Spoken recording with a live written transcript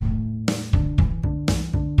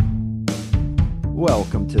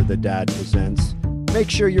Welcome to The Dad Presents.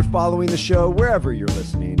 Make sure you're following the show wherever you're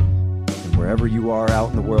listening. And wherever you are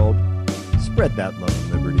out in the world, spread that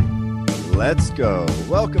love and liberty. Let's go.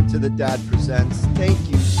 Welcome to The Dad Presents. Thank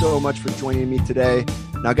you so much for joining me today.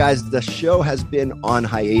 Now, guys, the show has been on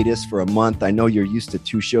hiatus for a month. I know you're used to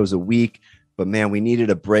 2 shows a week, but man, we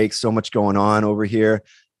needed a break. So much going on over here.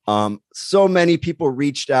 So many people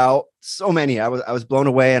reached out. So many. I was blown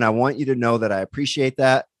away, and I want you to know that I appreciate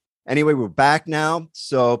that. Anyway, we're back now,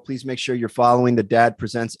 so please make sure you're following The Dad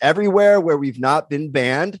Presents everywhere where we've not been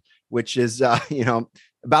banned, which is,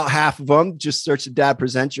 about half of them. Just search The Dad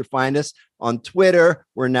Presents. You'll find us on Twitter.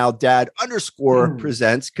 We're now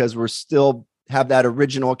Dad_Presents because we're still have that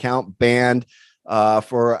original account banned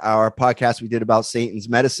for our podcast we did about Satan's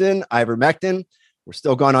medicine, ivermectin. We're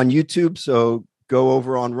still going on YouTube, so go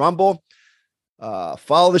over on Rumble.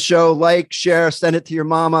 Follow the show, like, share, send it to your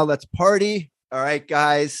mama. Let's party. All right,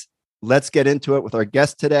 guys. Let's get into it with our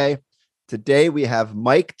guest today. Today, we have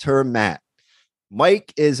Ter Maat.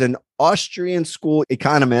 Mike is an Austrian school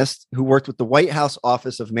economist who worked with the White House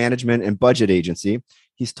Office of Management and Budget Agency.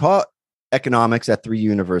 He's taught economics at 3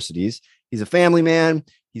 universities. He's a family man.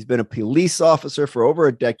 He's been a police officer for over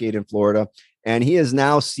a decade in Florida, and he is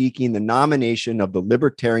now seeking the nomination of the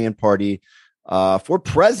Libertarian Party for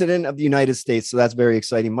president of the United States. So that's very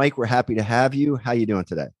exciting. Mike, we're happy to have you. How are you doing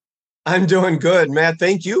today? I'm doing good, Matt.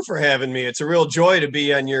 Thank you for having me. It's a real joy to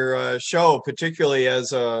be on your show, particularly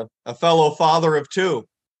as a fellow father of 2.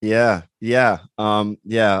 Yeah.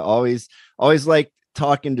 Always like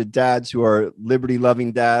talking to dads who are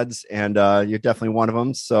liberty-loving dads, and you're definitely one of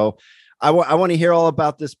them. So I want to hear all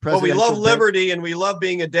about this presidential. Well, we love liberty and we love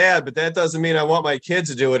being a dad, but that doesn't mean I want my kids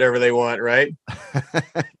to do whatever they want, right?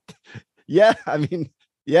 Yeah, I mean,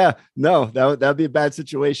 yeah, no, that'd be a bad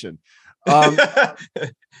situation.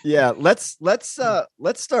 Yeah, let's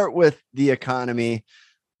start with the economy,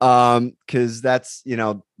 because that's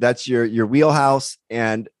your wheelhouse,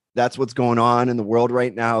 and that's what's going on in the world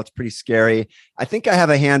right now. It's pretty scary. I think I have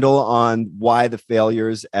a handle on why the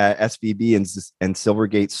failures at SVB and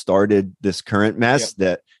Silvergate started this current mess.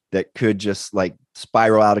 Yep. that could just like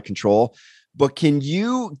spiral out of control. But can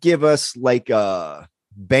you give us like a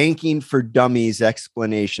banking for dummies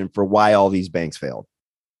explanation for why all these banks failed?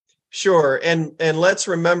 Sure. And let's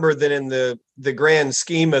remember that in the grand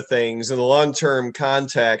scheme of things, in the long-term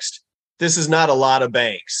context, this is not a lot of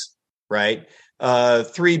banks, right?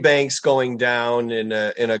 3 banks going down in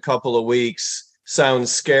a couple of weeks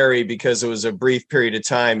sounds scary because it was a brief period of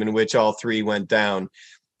time in which all 3 went down.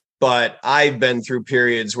 But I've been through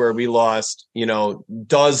periods where we lost,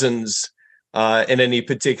 dozens in any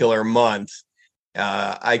particular month.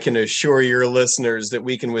 I can assure your listeners that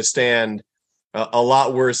we can withstand a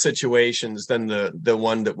lot worse situations than the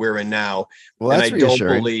one that we're in now. Well, and I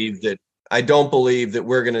don't believe that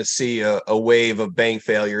we're going to see a wave of bank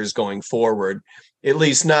failures going forward, at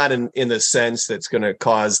least not in the sense that's going to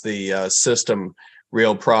cause the system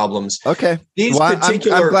real problems. Okay.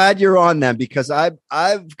 I'm glad you're on them, because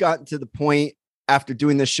I've gotten to the point after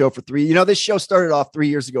doing this show for 3, this show started off 3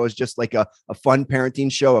 years ago as just like a fun parenting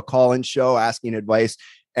show, a call-in show, asking advice.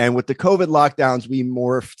 And with the COVID lockdowns, we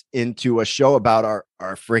morphed into a show about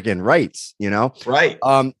our friggin' rights, Right.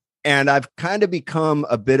 And I've kind of become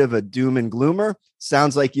a bit of a doom and gloomer.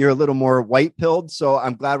 Sounds like you're a little more white-pilled. So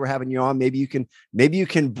I'm glad we're having you on. Maybe you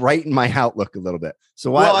can brighten my outlook a little bit.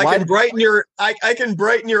 So I can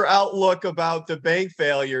brighten your outlook about the bank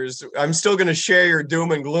failures. I'm still going to share your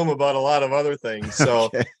doom and gloom about a lot of other things. So,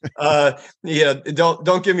 okay.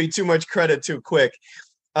 Don't give me too much credit too quick.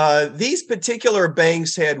 These particular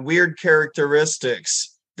banks had weird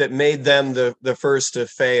characteristics that made them the first to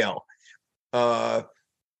fail.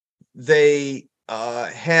 They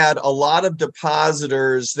had a lot of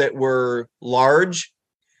depositors that were large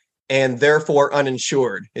and therefore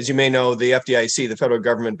uninsured. As you may know, the FDIC, the federal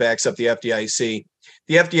government, backs up the FDIC.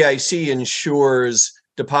 The FDIC insures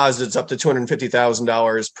deposits up to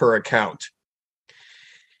 $250,000 per account.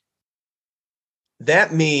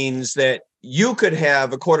 That means that you could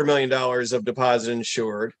have $250,000 of deposit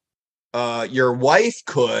insured. Your wife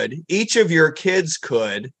could, each of your kids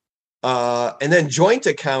could, and then joint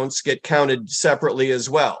accounts get counted separately as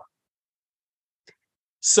well.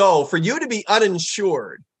 So for you to be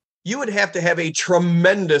uninsured, you would have to have a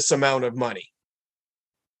tremendous amount of money,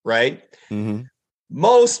 right? Mm-hmm.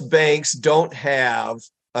 Most banks don't have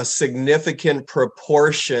a significant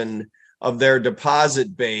proportion of their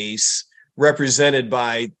deposit base represented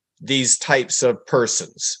by these types of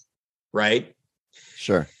persons, right?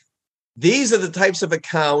 Sure. These are the types of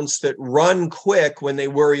accounts that run quick when they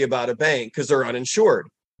worry about a bank because they're uninsured.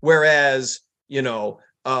 Whereas,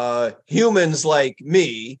 humans like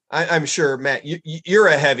me, I'm sure, Matt, you're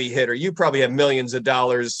a heavy hitter. You probably have millions of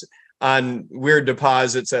dollars on weird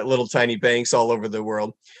deposits at little tiny banks all over the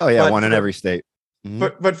world. Oh yeah, But one in every state.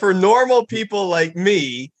 Mm-hmm. But for normal people like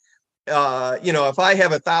me, if I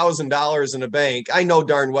have $1,000 in a bank, I know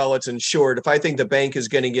darn well it's insured. If I think the bank is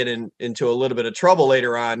going to get into a little bit of trouble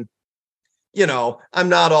later on, I'm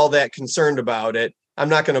not all that concerned about it. I'm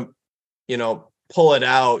not going to, pull it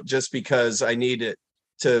out just because I need it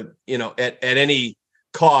to, at any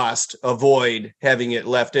cost, avoid having it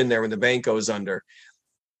left in there when the bank goes under.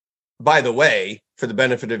 By the way, for the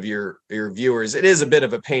benefit of your viewers, it is a bit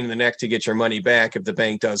of a pain in the neck to get your money back if the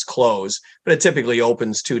bank does close, but it typically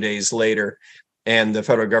opens 2 days later, and the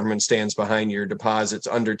federal government stands behind your deposits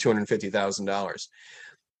under $250,000.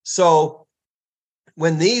 So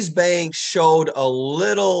when these banks showed a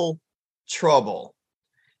little trouble,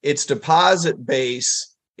 its deposit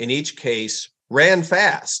base in each case ran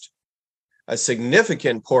fast. A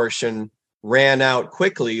significant portion ran out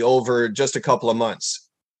quickly over just a couple of months.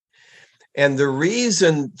 And the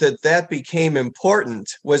reason that became important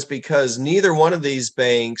was because neither one of these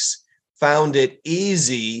banks found it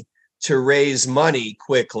easy to raise money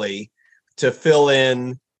quickly to fill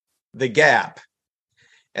in the gap.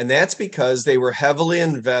 And that's because they were heavily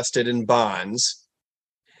invested in bonds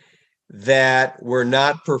that were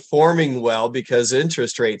not performing well because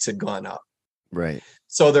interest rates had gone up. Right.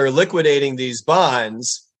 So they're liquidating these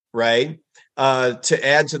bonds, right, to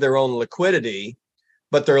add to their own liquidity,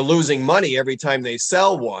 but they're losing money every time they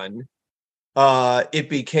sell one. It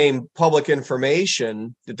became public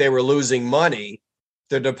information that they were losing money.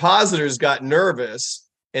 The depositors got nervous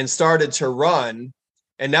and started to run,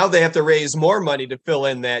 and now they have to raise more money to fill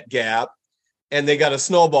in that gap, and they got a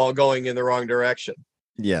snowball going in the wrong direction.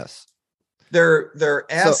 Yes. Their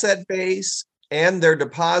asset base and their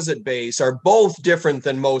deposit base are both different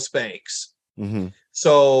than most banks. Mm-hmm.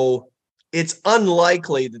 So it's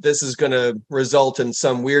unlikely that this is going to result in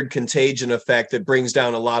some weird contagion effect that brings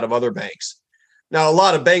down a lot of other banks. Now, a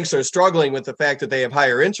lot of banks are struggling with the fact that they have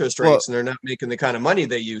higher interest rates and they're not making the kind of money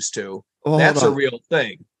they used to. That's a real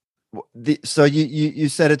thing. So you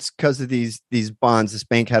said it's because of these bonds. This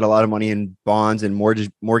bank had a lot of money in bonds and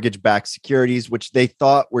mortgage-backed securities, which they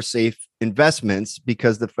thought were safe investments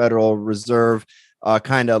because the Federal Reserve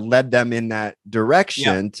kind of led them in that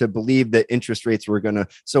direction to believe that interest rates were going to.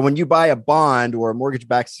 So when you buy a bond or a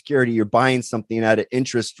mortgage-backed security, you're buying something at an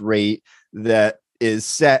interest rate that is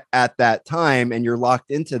set at that time, and you're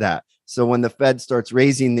locked into that. So when the Fed starts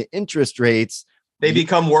raising the interest rates, they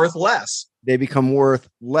become worth less. They become worth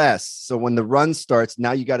less. So when the run starts,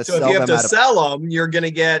 now you got to sell them. So if you have to sell them, you're going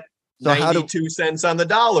to get 92 cents on the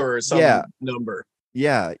dollar or some number.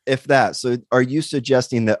 Yeah, if that. So are you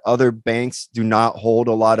suggesting that other banks do not hold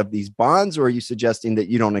a lot of these bonds, or are you suggesting that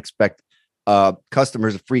you don't expect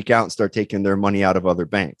customers to freak out and start taking their money out of other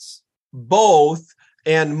banks? Both.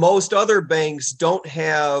 And most other banks don't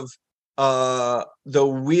have the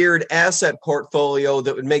weird asset portfolio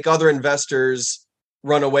that would make other investors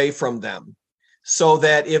run away from them. So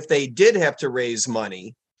that if they did have to raise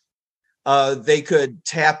money, they could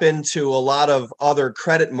tap into a lot of other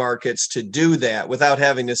credit markets to do that without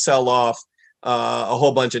having to sell off a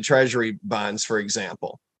whole bunch of treasury bonds, for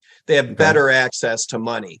example. They have better access to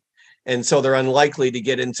money. And so they're unlikely to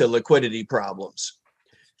get into liquidity problems.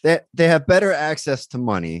 They have better access to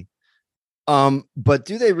money. But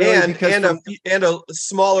do they really? And a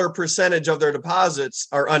smaller percentage of their deposits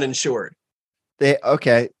are uninsured.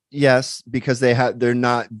 Yes, because they're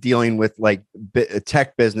not dealing with like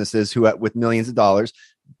tech businesses with millions of dollars.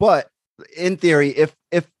 But in theory, if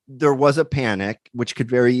there was a panic, which could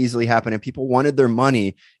very easily happen, and people wanted their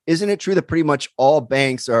money, isn't it true that pretty much all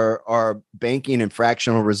banks are banking in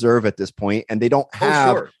fractional reserve at this point, and they don't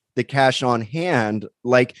have the cash on hand?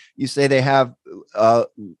 Like you say, they have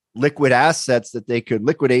liquid assets that they could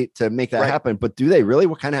liquidate to make that happen. But do they really?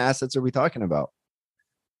 What kind of assets are we talking about?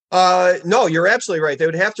 No, you're absolutely right. They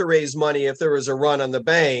would have to raise money if there was a run on the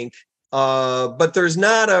bank. But there's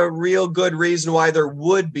not a real good reason why there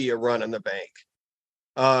would be a run on the bank.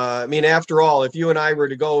 I mean, after all, if you and I were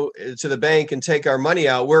to go to the bank and take our money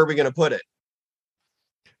out, where are we going to put it?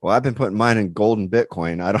 Well, I've been putting mine in gold and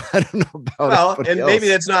Bitcoin. I don't know about and else. Maybe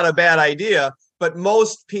that's not a bad idea, but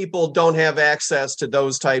most people don't have access to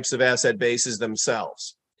those types of asset bases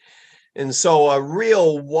themselves. And so a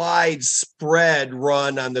real widespread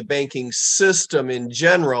run on the banking system in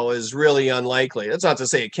general is really unlikely. That's not to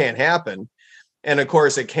say it can't happen. And of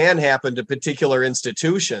course, it can happen to particular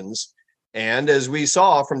institutions. And as we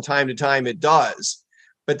saw from time to time, it does.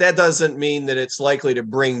 But that doesn't mean that it's likely to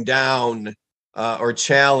bring down or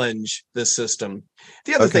challenge the system.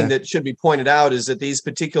 The other thing that should be pointed out is that these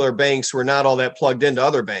particular banks were not all that plugged into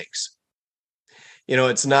other banks.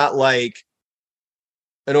 It's not like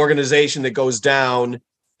an organization that goes down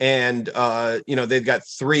and, they've got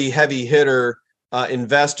three heavy hitter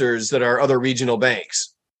investors that are other regional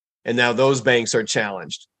banks. And now those banks are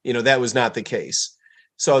challenged. That was not the case.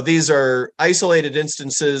 So these are isolated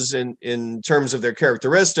instances in terms of their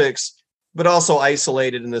characteristics, but also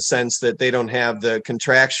isolated in the sense that they don't have the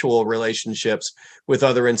contractual relationships with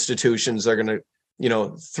other institutions that are going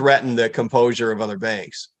to, threaten the composure of other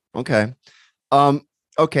banks. Okay.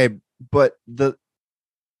 But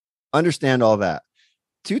understand all that.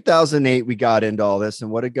 2008, we got into all this,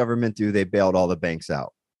 and what did government do? They bailed all the banks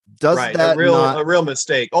out. A real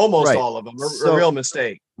mistake. Almost all of them. A real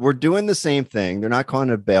mistake. We're doing the same thing. They're not calling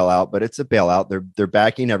it a bailout, but it's a bailout. They're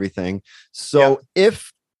backing everything. So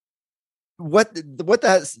if what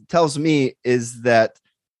that tells me is that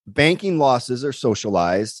banking losses are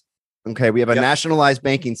socialized. Okay, we have a nationalized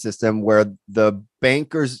banking system where the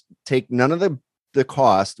bankers take none of the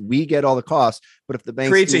cost. We get all the costs, but if the banks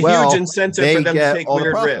creates a huge incentive for them to take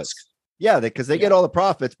weird risks. Yeah, because they get all the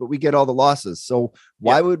profits, but we get all the losses. So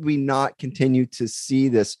why would we not continue to see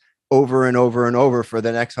this over and over and over for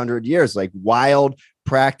the next 100 years? Like wild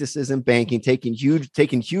practices in banking, taking huge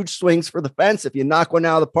swings for the fence. If you knock one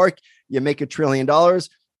out of the park, you make $1 trillion.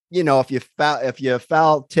 If you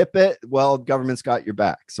foul tip it, well, government's got your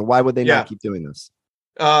back. So why would they not keep doing this?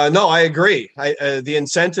 No, I agree. The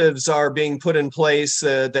incentives are being put in place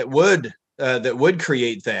that would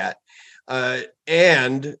create that.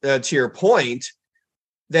 And to your point,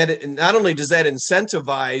 that not only does that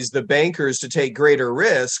incentivize the bankers to take greater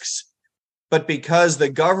risks, but because the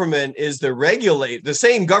government is the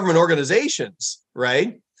same government organizations,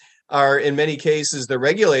 right, are in many cases the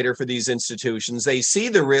regulator for these institutions. They see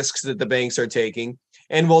the risks that the banks are taking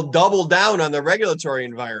and will double down on the regulatory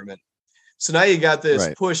environment. So now you got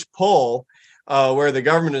this push-pull where the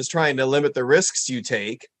government is trying to limit the risks you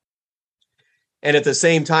take, and at the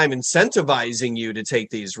same time incentivizing you to take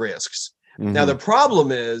these risks. Mm-hmm. Now, the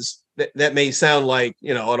problem is that may sound like,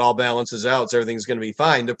 it all balances out, so everything's going to be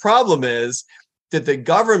fine. The problem is that the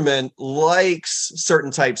government likes certain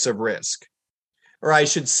types of risk, or I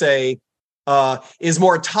should say, is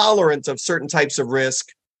more tolerant of certain types of risk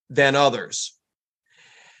than others.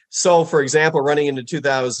 So, for example, running into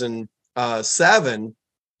 2007,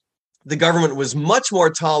 the government was much more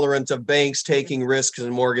tolerant of banks taking risks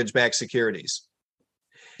in mortgage-backed securities.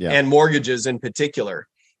 And mortgages in particular,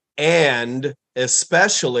 and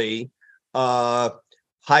especially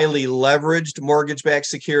highly leveraged mortgage-backed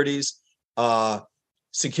securities,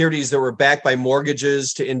 securities that were backed by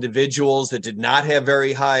mortgages to individuals that did not have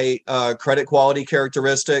very high credit quality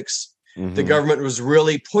characteristics. Mm-hmm. The government was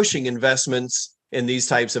really pushing investments in these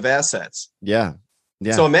types of assets. Yeah.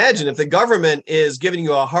 So imagine if the government is giving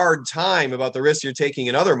you a hard time about the risks you're taking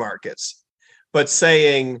in other markets, but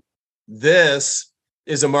saying this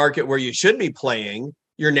is a market where you should be playing,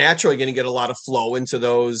 you're naturally going to get a lot of flow into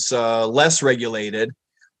those less regulated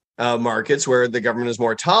markets where the government is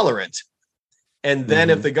more tolerant. And then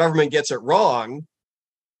if the government gets it wrong,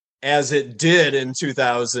 as it did in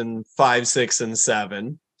 2005, 6, and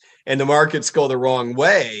 7, and the markets go the wrong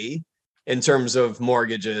way in terms of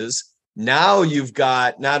mortgages, now you've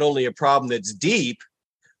got not only a problem that's deep,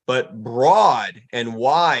 but broad and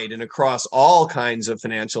wide and across all kinds of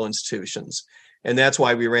financial institutions. And that's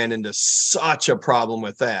why we ran into such a problem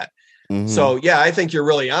with that. Mm-hmm. So, I think you're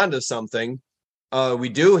really onto something. We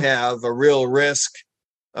do have a real risk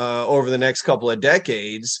over the next couple of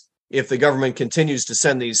decades if the government continues to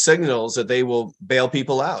send these signals that they will bail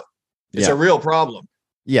people out. It's a real problem.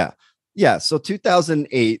 Yeah. So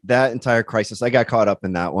 2008, that entire crisis, I got caught up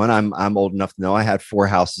in that one. I'm old enough to know I had 4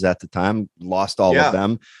 houses at the time, lost all of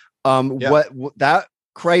them. What that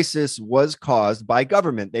crisis was caused by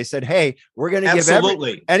government. They said, hey, we're going to give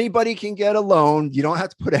anybody can get a loan. You don't have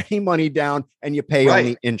to put any money down and you pay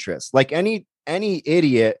only interest. Like any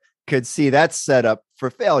idiot could see that's set up for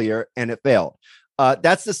failure, and it failed.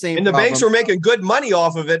 That's the same. And the banks were making good money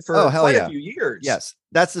off of it for quite a few years. Yes.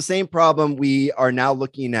 That's the same problem we are now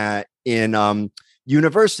looking at in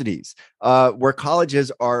universities, where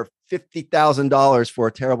colleges are $50,000 for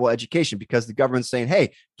a terrible education because the government's saying,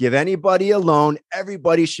 hey, give anybody a loan.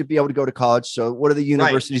 Everybody should be able to go to college. So what do the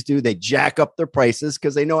universities do? They jack up their prices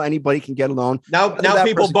because they know anybody can get a loan. Now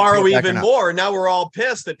people borrow even more. Now we're all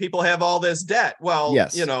pissed that people have all this debt. Well,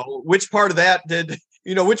 which part of that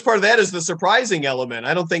is the surprising element?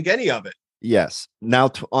 I don't think any of it. Yes.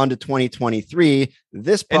 Now on to 2023.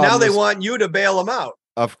 And now they want you to bail them out.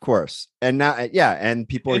 Of course. And now, yeah, and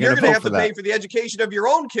people are And going you're to going to vote have for to pay that. for the education of your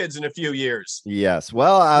own kids in a few years. Yes.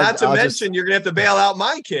 Well, Not to I'll mention, you're going to have to bail out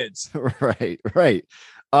my kids right, right.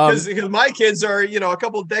 because my kids are, a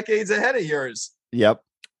couple decades ahead of yours. Yep.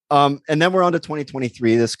 And then we're on to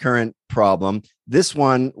 2023, this current problem. This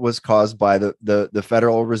one was caused by the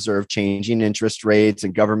Federal Reserve changing interest rates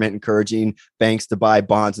and government encouraging banks to buy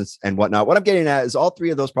bonds and whatnot. What I'm getting at is all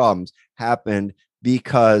three of those problems happened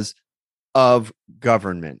because of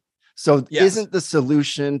government. So Yes. isn't the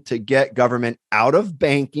solution to get government out of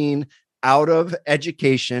banking, out of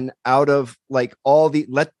education, out of like all the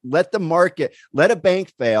let the market, let a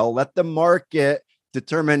bank fail, let the market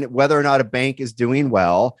determine whether or not a bank is doing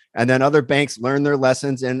well, and then other banks learn their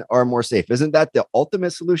lessons and are more safe. Isn't that the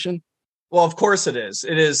ultimate solution? Well, of course it is.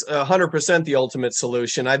 It is 100% the ultimate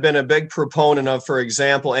solution. I've been a big proponent of, for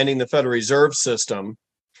example, ending the Federal Reserve System.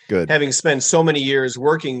 Good. Having spent so many years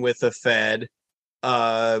working with the Fed,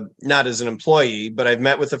 not as an employee, but I've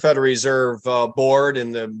met with the Federal Reserve board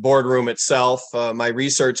in the boardroom itself. My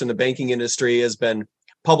research in the banking industry has been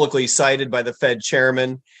publicly cited by the Fed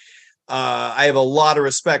chairman. I have a lot of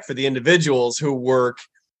respect for the individuals who work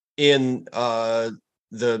in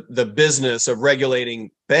the business of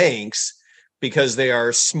regulating banks because they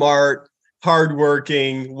are smart,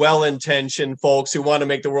 hardworking, well-intentioned folks who want to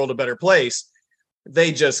make the world a better place.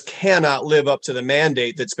 They just cannot live up to the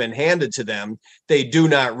mandate that's been handed to them. They do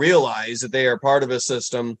not realize that they are part of a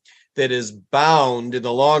system that is bound in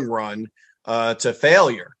the long run to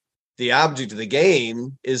failure. The object of the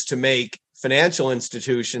game is to make financial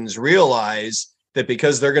institutions realize that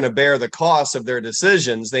because they're going to bear the cost of their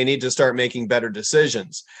decisions, they need to start making better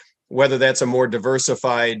decisions, whether that's a more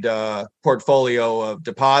diversified portfolio of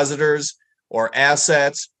depositors or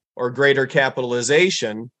assets or greater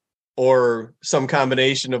capitalization or some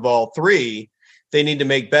combination of all three. They need to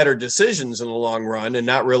make better decisions in the long run and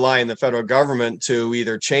not rely on the federal government to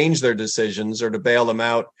either change their decisions or to bail them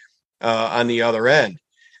out on the other end.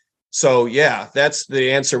 So, yeah, that's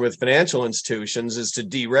the answer with financial institutions, is to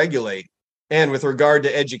deregulate. And with regard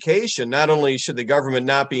to education, not only should the government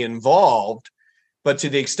not be involved, but to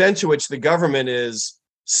the extent to which the government is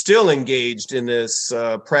still engaged in this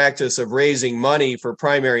practice of raising money for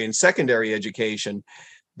primary and secondary education,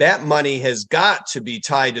 that money has got to be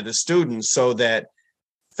tied to the students so that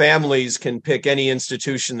families can pick any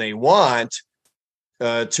institution they want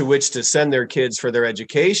to which to send their kids for their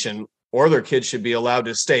education, or their kids should be allowed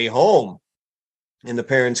to stay home and the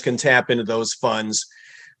parents can tap into those funds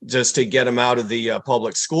just to get them out of the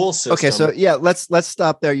public school system. Okay, so yeah, let's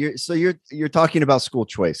stop there. You're talking about school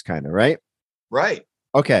choice, kind of, right? Right.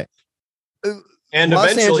 Okay. And Los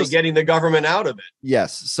eventually Angeles, getting the government out of it.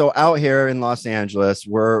 yes. So out here in Los Angeles,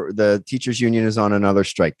 where the teachers union is on another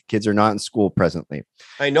strike, the kids are not in school presently.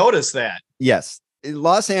 I noticed that. Yes. In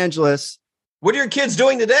Los Angeles. What are your kids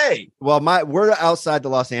doing today? Well, we're outside the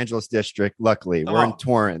Los Angeles district. Luckily, we're in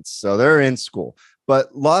Torrance, so they're in school.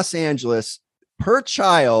 But Los Angeles, per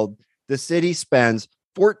child, the city spends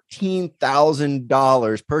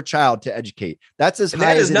 $14,000 per child to educate. That's as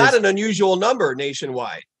high as that is not an unusual number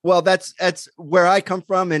nationwide. Well, that's where I come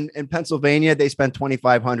from in Pennsylvania. They spend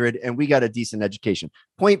 $2,500 and we got a decent education.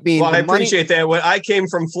 Point being, well, I appreciate that. When I came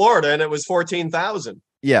from Florida and it was $14,000.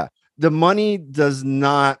 Yeah. The money does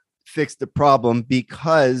not fix the problem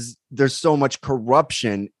because there's so much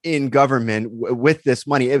corruption in government with this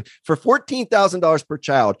money. For $14,000 per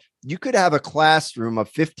child, you could have a classroom of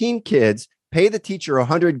 15 kids, pay the teacher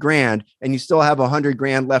 $100,000, and you still have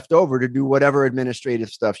 $100,000 left over to do whatever administrative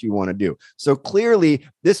stuff you want to do. So clearly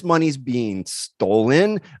this money's being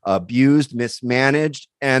stolen, abused, mismanaged,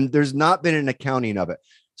 and there's not been an accounting of it.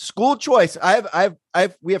 School choice.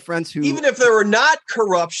 We have friends who, even if there were not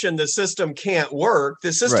corruption, the system can't work.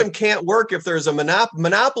 The system can't work if there's a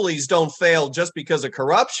monopolies don't fail just because of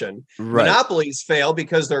corruption. Right. Monopolies fail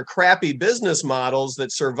because they're crappy business models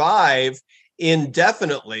that survive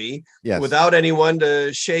indefinitely without anyone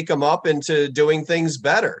to shake them up into doing things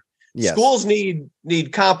better. Yes. Schools need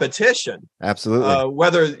competition. Absolutely.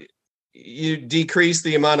 Whether you decrease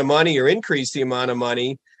the amount of money or increase the amount of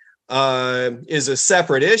money is a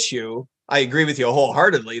separate issue. I agree with you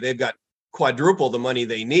wholeheartedly. They've got quadruple the money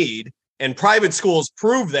they need, and private schools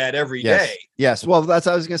prove that every day. Yes. Well, that's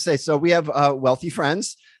what I was going to say. So we have wealthy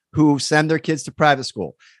friends who send their kids to private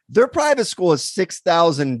school. Their private school is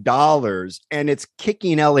 $6,000 and it's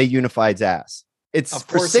kicking LA Unified's ass. It's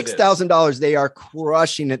for $6,000. They are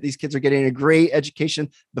crushing it. These kids are getting a great education,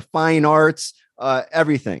 the fine arts,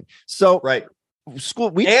 everything. So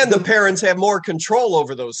the parents have more control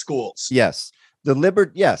over those schools. Yes.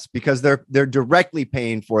 Yes, because they're directly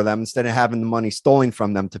paying for them instead of having the money stolen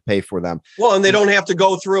from them to pay for them. Well, and they don't have to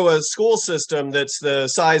go through a school system that's the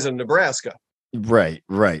size of Nebraska. Right.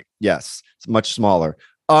 Yes, it's much smaller.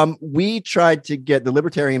 We tried to get the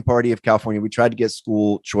Libertarian Party of California. We tried to get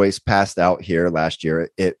school choice passed out here last year.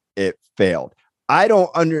 It failed.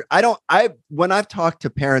 When I've talked to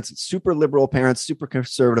parents, super liberal parents, super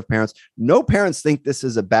conservative parents, no parents think this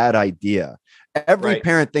is a bad idea. Every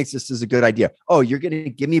parent thinks this is a good idea. Oh, you're going to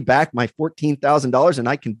give me back my $14,000 and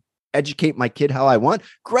I can educate my kid how I want.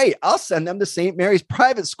 Great. I'll send them to St. Mary's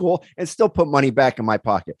private school and still put money back in my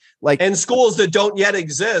pocket. And schools that don't yet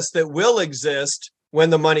exist, that will exist when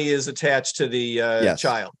the money is attached to the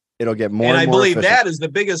child. It'll get more and I more believe efficient. That is the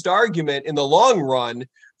biggest argument in the long run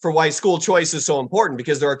for why school choice is so important,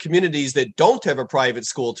 because there are communities that don't have a private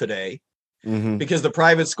school today because the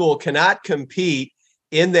private school cannot compete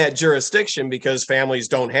in that jurisdiction because families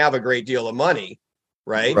don't have a great deal of money.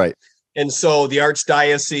 Right. And so the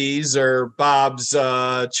archdiocese or Bob's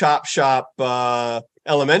Chop Shop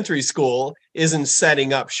elementary school isn't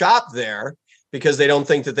setting up shop there because they don't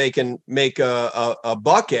think that they can make a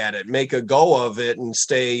buck at it, make a go of it and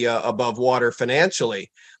stay above water financially.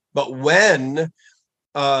 But when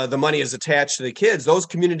the money is attached to the kids, those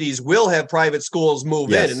communities will have private schools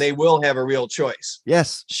move in and they will have a real choice.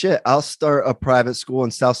 Yes. Shit. I'll start a private school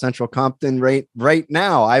in South Central Compton right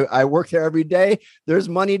now. I work there every day. There's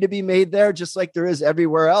money to be made there, just like there is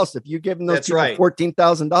everywhere else. If you give them those people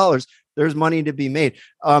 $14,000, there's money to be made.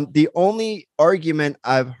 The only argument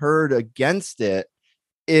I've heard against it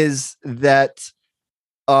is that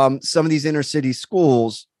some of these inner city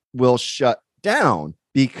schools will shut down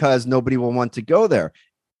because nobody will want to go there.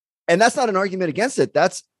 And that's not an argument against it.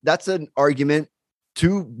 That's an argument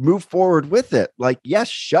to move forward with it. Like, yes,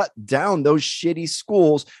 shut down those shitty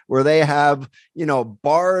schools where they have,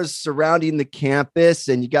 bars surrounding the campus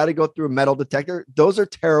and you got to go through a metal detector. Those are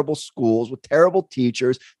terrible schools with terrible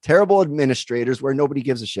teachers, terrible administrators where nobody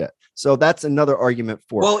gives a shit. So that's another argument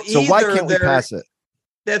for it. So why can't we pass it?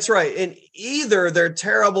 That's right. And either they're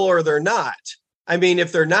terrible or they're not. I mean,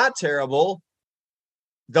 if they're not terrible,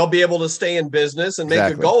 they'll be able to stay in business and make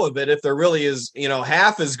a go of it if there really is,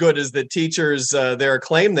 half as good as the teachers there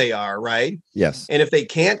claim they are, right? Yes. And if they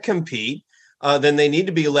can't compete, then they need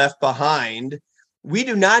to be left behind. We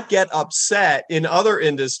do not get upset in other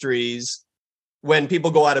industries when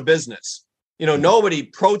people go out of business. Nobody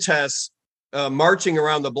protests marching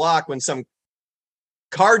around the block when some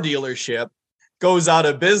car dealership goes out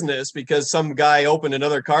of business because some guy opened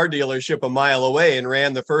another car dealership a mile away and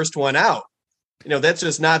ran the first one out. That's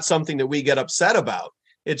just not something that we get upset about.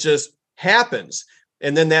 It just happens.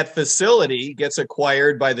 And then that facility gets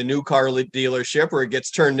acquired by the new car dealership or it gets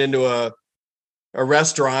turned into a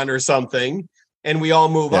restaurant or something. And we all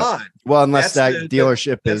move on. Well, unless that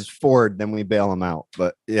dealership is Ford, then we bail them out.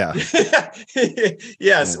 But yeah. Yes.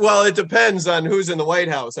 Yeah. Well, it depends on who's in the White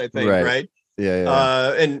House, I think. Right.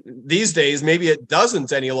 Yeah. And these days, maybe it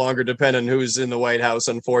doesn't any longer depend on who's in the White House,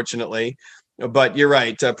 unfortunately. But you're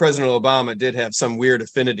right. President Obama did have some weird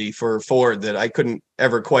affinity for Ford that I couldn't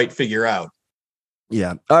ever quite figure out.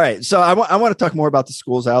 Yeah. All right. So I want to talk more about the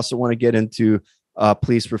schools. I also want to get into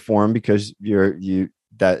police reform because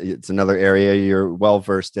it's another area you're well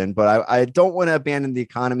versed in. But I don't want to abandon the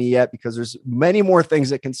economy yet because there's many more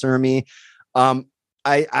things that concern me. I'm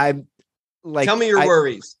like, tell me your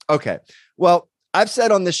worries. Okay. Well, I've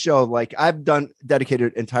said on this show, like I've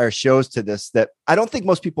dedicated entire shows to this, that I don't think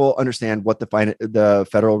most people understand what the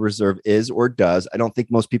Federal Reserve is or does. I don't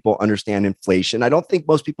think most people understand inflation. I don't think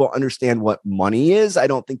most people understand what money is. I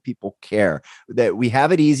don't think people care that we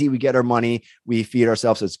have it easy. We get our money, we feed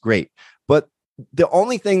ourselves. It's great. But the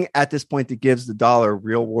only thing at this point that gives the dollar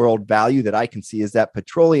real world value that I can see is that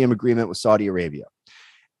petroleum agreement with Saudi Arabia.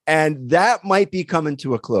 And that might be coming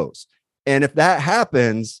to a close. And if that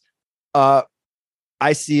happens,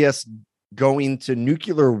 I see us going to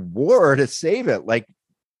nuclear war to save it. Like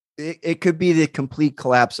it could be the complete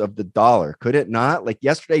collapse of the dollar. Could it not? Like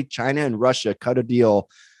yesterday, China and Russia cut a deal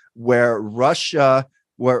where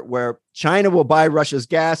China will buy Russia's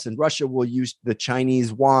gas and Russia will use the Chinese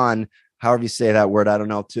yuan, however you say that word. I don't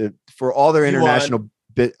know, for all their international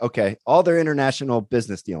all their international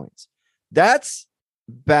business dealings. That's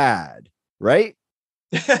bad, right?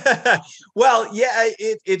 Well, yeah,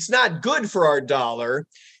 it's not good for our dollar,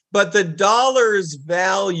 but the dollar's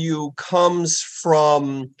value comes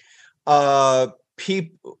from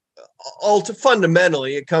people.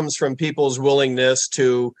 Fundamentally, it comes from people's willingness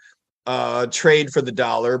to trade for the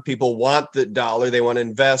dollar. People want the dollar. They want to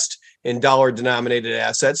invest in dollar-denominated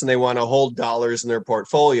assets, and they want to hold dollars in their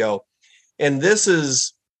portfolio. And this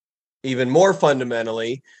is even more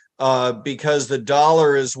fundamentally, because the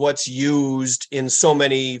dollar is what's used in so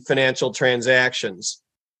many financial transactions,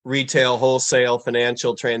 retail, wholesale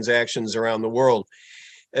financial transactions around the world,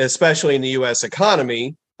 especially in the U.S.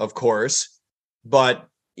 economy, of course. But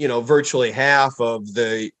virtually half of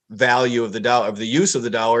the value of the dollar, of the use of the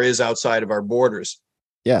dollar, is outside of our borders.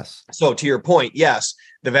 Yes. So to your point, yes,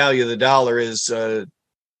 the value of the dollar is,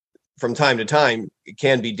 from time to time, it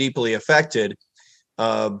can be deeply affected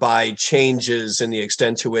by changes in the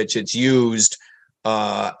extent to which it's used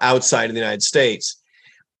outside of the United States.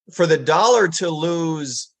 For the dollar to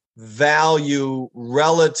lose value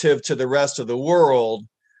relative to the rest of the world,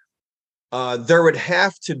 there would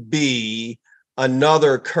have to be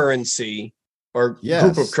another currency or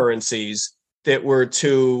group of currencies that were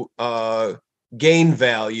to gain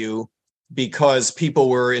value because people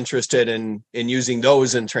were interested in using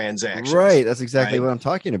those in transactions. Right. That's exactly what I'm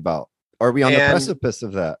talking about. Are we on the precipice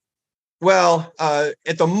of that? Well,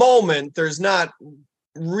 at the moment, there's not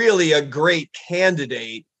really a great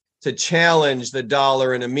candidate to challenge the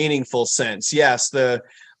dollar in a meaningful sense. Yes, the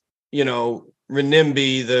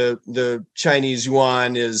renminbi, the Chinese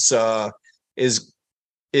yuan is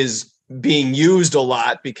being used a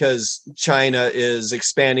lot because China is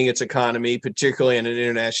expanding its economy, particularly on an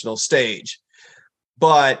international stage.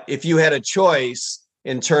 But if you had a choice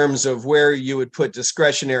in terms of where you would put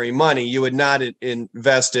discretionary money, you would not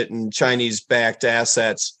invest it in Chinese-backed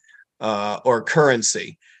assets or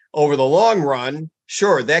currency. Over the long run,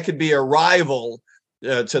 sure, that could be a rival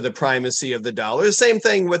to the primacy of the dollar. The same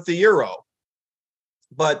thing with the euro.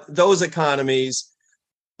 But those economies,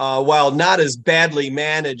 while not as badly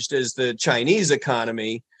managed as the Chinese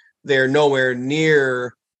economy, they're nowhere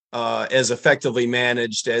near as effectively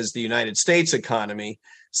managed as the United States economy.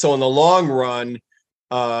 So in the long run,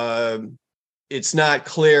 it's not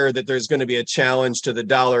clear that there's going to be a challenge to the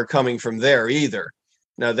dollar coming from there either.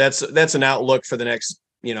 Now that's an outlook for the next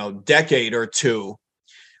decade or two,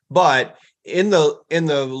 but in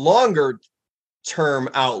the longer term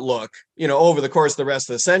outlook, over the course of the rest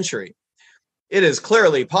of the century, it is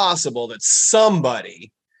clearly possible that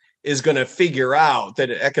somebody is going to figure out that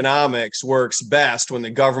economics works best when the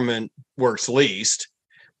government works least.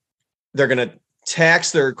 They're going to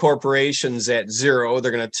tax their corporations at zero.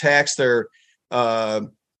 They're going to tax their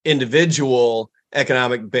individual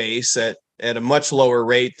economic base at a much lower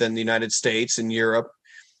rate than the United States and Europe.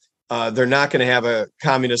 They're not going to have a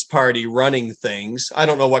communist party running things. I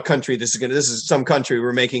don't know what country this is going to. This is some country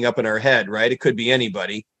we're making up in our head, right? It could be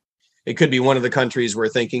anybody. It could be one of the countries we're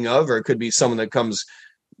thinking of, or it could be someone that comes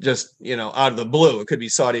just, out of the blue. It could be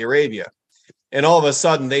Saudi Arabia. And all of a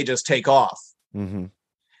sudden they just take off. Mm-hmm.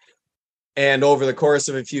 And over the course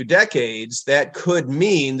of a few decades, that could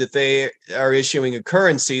mean that they are issuing a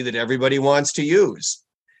currency that everybody wants to use.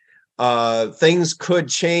 Things could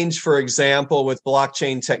change, for example, with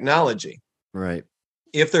blockchain technology. Right.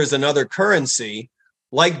 If there's another currency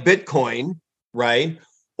like Bitcoin, right,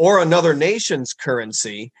 or another nation's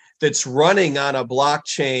currency that's running on a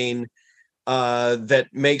blockchain that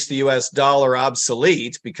makes the U.S. dollar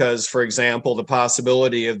obsolete because, for example, the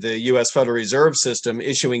possibility of the U.S. Federal Reserve System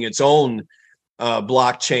issuing its own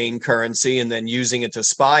blockchain currency and then using it to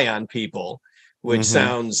spy on people, which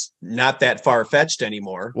sounds not that far-fetched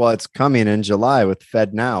anymore. Well, it's coming in July with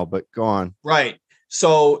FedNow, but go on. Right.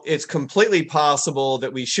 So it's completely possible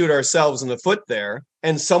that we shoot ourselves in the foot there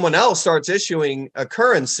and someone else starts issuing a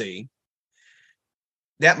currency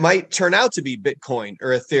that might turn out to be Bitcoin or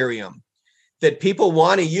Ethereum that people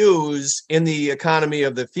want to use in the economy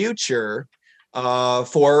of the future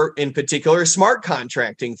for, in particular, smart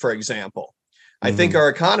contracting, for example. I think our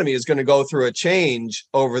economy is going to go through a change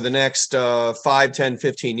over the next 5, 10,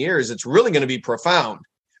 15 years. It's really going to be profound.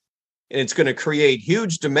 And it's going to create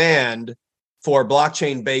huge demand for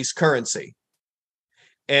blockchain-based currency.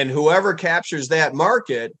 And whoever captures that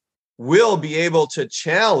market will be able to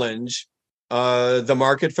challenge the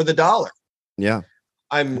market for the dollar. Yeah.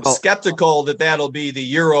 I'm skeptical that that'll be the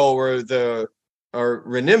euro or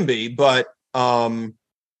renminbi, but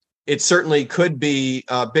it certainly could be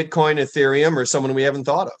Bitcoin, Ethereum, or someone we haven't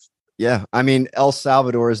thought of. Yeah. I mean, El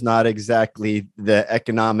Salvador is not exactly the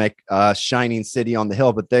economic shining city on the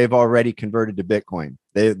hill, but they've already converted to Bitcoin.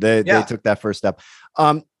 They took that first step.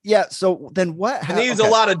 Yeah. So then what? And they use a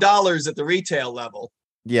lot of dollars at the retail level.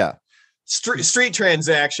 Yeah. Street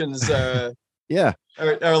transactions. Yeah.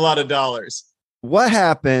 Are a lot of dollars. What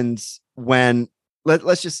happens when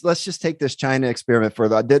let's just take this China experiment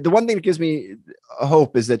further. The one thing that gives me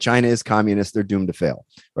hope is that China is communist. They're doomed to fail,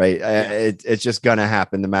 right? Yeah. It's just going to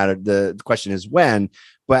happen. The question is when,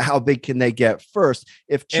 but how big can they get first?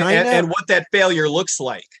 If China and what that failure looks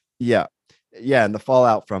like. Yeah. Yeah. And the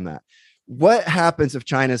fallout from that. What happens if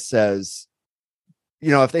China says,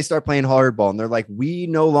 if they start playing hardball and they're like, we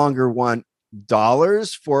no longer want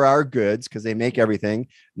dollars for our goods because they make everything,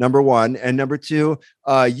 number one. And number two,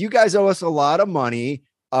 you guys owe us a lot of money.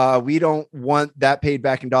 We don't want that paid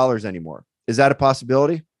back in dollars anymore. Is that a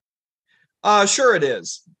possibility? Sure it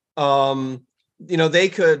is. They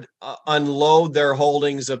could unload their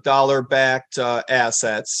holdings of dollar-backed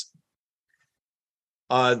assets.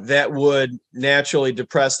 That would naturally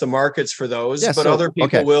depress the markets for those, but other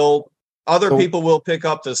people will pick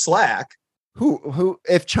up the slack. Who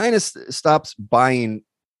if China stops buying?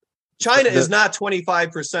 China is not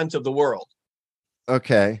 25% of the world.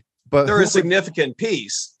 Okay. But they're a significant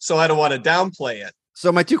piece, so I don't want to downplay it.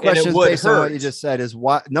 So my two questions based on what you just said is,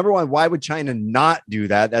 why, number one, why would China not do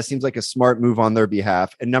that? That seems like a smart move on their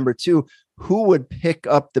behalf. And number two, who would pick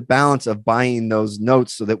up the balance of buying those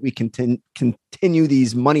notes so that we can continue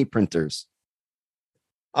these money printers?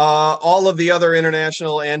 All of the other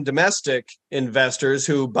international and domestic investors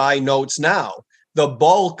who buy notes now. The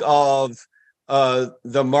bulk of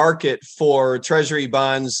the market for treasury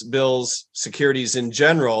bonds, bills, securities in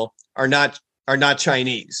general are not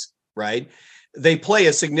Chinese, right? They play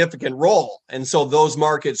a significant role. And so those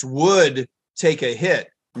markets would take a hit,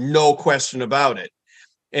 no question about it.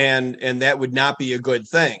 And that would not be a good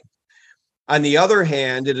thing. On the other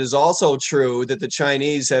hand, it is also true that the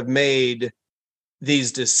Chinese have made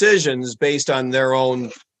these decisions based on their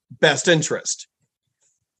own best interest.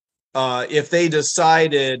 If they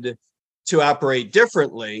decided to operate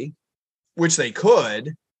differently, which they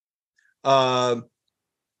could, it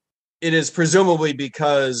is presumably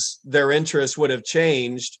because their interests would have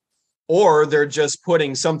changed, or they're just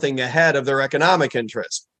putting something ahead of their economic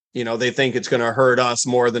interest. They think it's going to hurt us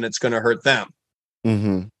more than it's going to hurt them.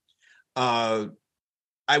 Mm-hmm.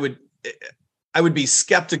 I would be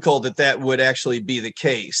skeptical that would actually be the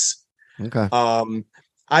case. Okay.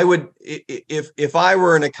 I would, if I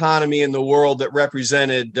were an economy in the world that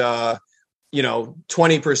represented, 20%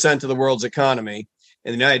 of the world's economy,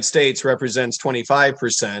 and the United States represents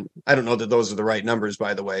 25%. I don't know that those are the right numbers,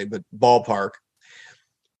 by the way, but ballpark.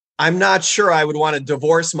 I'm not sure I would want to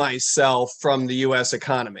divorce myself from the U.S.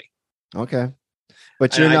 economy. Okay.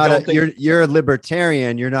 But you're not you're a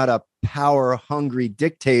libertarian. You're not a power hungry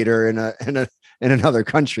dictator in another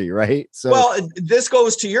country, right? So, well, this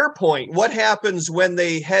goes to your point. What happens when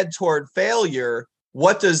they head toward failure?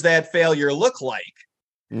 What does that failure look like?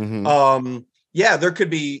 Mm-hmm. There could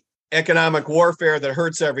be economic warfare that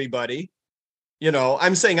hurts everybody.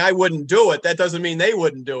 I'm saying I wouldn't do it. That doesn't mean they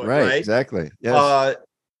wouldn't do it, right? Exactly. Yes.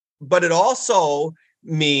 But it also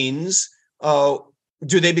means,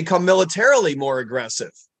 do they become militarily more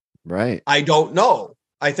aggressive? Right. I don't know.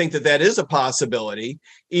 I think that is a possibility,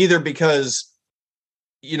 either because,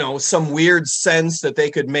 some weird sense that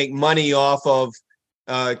they could make money off of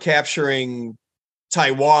capturing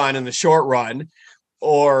Taiwan in the short run,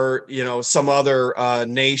 or, some other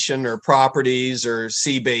nation or properties or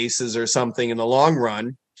sea bases or something in the long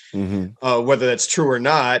run. Mm-hmm. Whether that's true or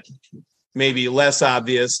not, maybe less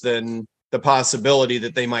obvious than the possibility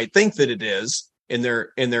that they might think that it is in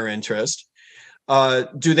their interest.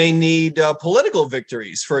 Do they need political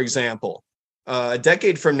victories, for example? A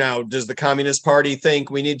decade from now, does the Communist Party think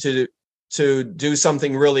we need to do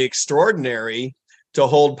something really extraordinary to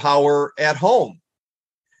hold power at home?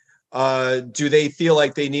 Do they feel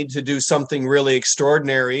like they need to do something really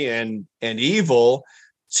extraordinary and evil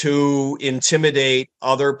to intimidate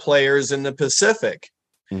other players in the Pacific?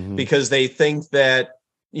 Mm-hmm. Because they think that,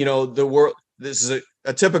 the world, this is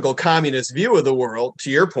a typical communist view of the world, to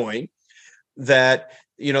your point, that,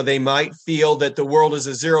 they might feel that the world is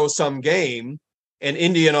a zero-sum game and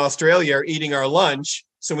India and Australia are eating our lunch,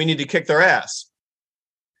 so we need to kick their ass.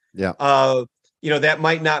 Yeah. That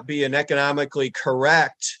might not be an economically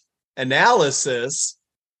correct analysis,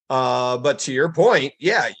 but to your point,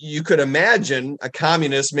 you could imagine a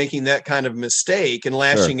communist making that kind of mistake and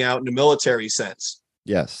lashing out in a military sense.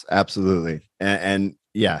 Yes, absolutely. And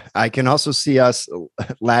I can also see us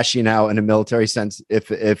lashing out in a military sense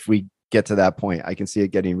if we get to that point. I can see it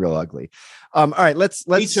getting real ugly. All right, let's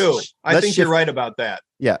Me too. I think you're right about that.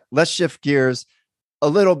 Yeah, let's shift gears a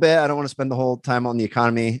little bit. I don't want to spend the whole time on the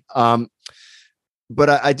economy. But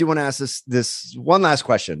I do want to ask this one last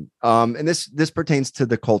question. And this pertains to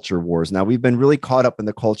the culture wars. Now, we've been really caught up in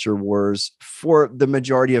the culture wars for the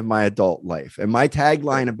majority of my adult life. And my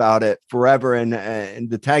tagline about it forever, and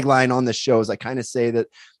the tagline on the show is I kind of say that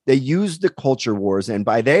they use the culture wars. And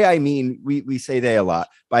by they, I mean, we say they a lot.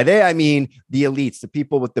 By they, I mean the elites, the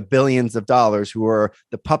people with the billions of dollars who are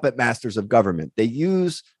the puppet masters of government. They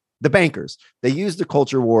use the bankers. They use the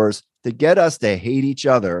culture wars to get us to hate each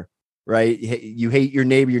other, right? You hate your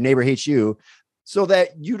neighbor hates you, so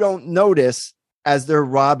that you don't notice as they're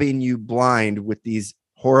robbing you blind with these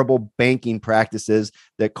horrible banking practices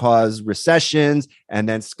that cause recessions and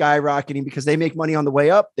then skyrocketing, because they make money on the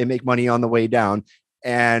way up, they make money on the way down,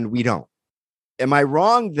 and we don't. Am I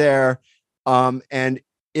wrong there? And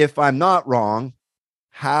if I'm not wrong,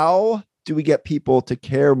 how do we get people to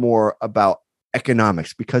care more about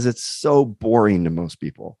economics? Because it's so boring to most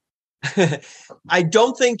people. I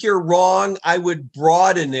don't think you're wrong. I would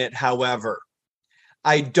broaden it, however.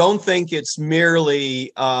 I don't think it's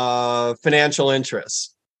merely financial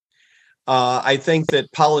interests. I think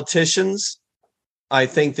that politicians, I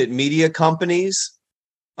think that media companies,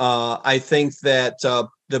 I think that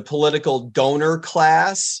the political donor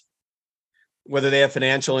class, whether they have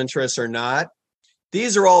financial interests or not,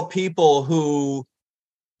 these are all people who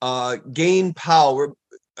gain power,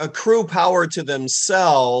 accrue power to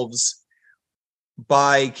themselves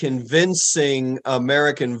by convincing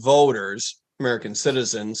American voters, American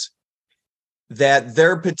citizens, that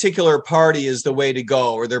their particular party is the way to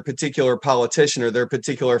go, or their particular politician or their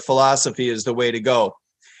particular philosophy is the way to go.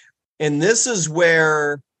 And this is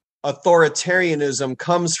where authoritarianism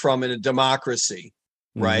comes from in a democracy,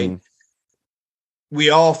 right? We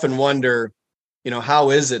often wonder,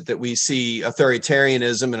 how is it that we see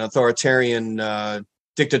authoritarianism and authoritarian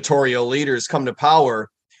dictatorial leaders come to power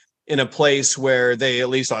in a place where they, at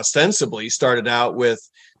least ostensibly, started out with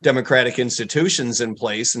democratic institutions in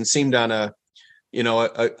place and seemed on a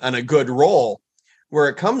good roll. Where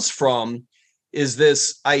it comes from is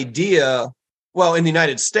this idea. Well, in the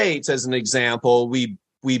United States, as an example, we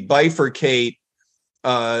bifurcate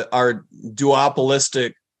our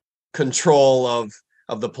duopolistic control of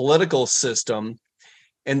the political system,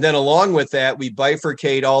 and then along with that, we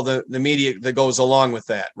bifurcate all the media that goes along with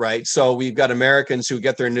that, right? So we've got Americans who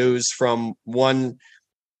get their news from one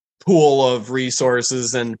pool of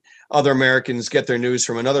resources, and other Americans get their news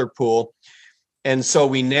from another pool. And so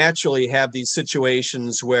we naturally have these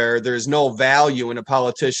situations where there's no value in a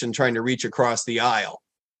politician trying to reach across the aisle.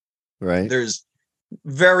 Right. There's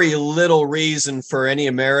very little reason for any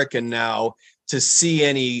American now to see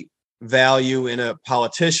any value in a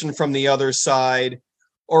politician from the other side,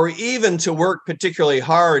 or even to work particularly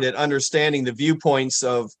hard at understanding the viewpoints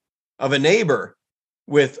of a neighbor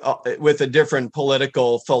with a different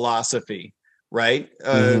political philosophy, right?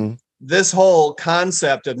 This whole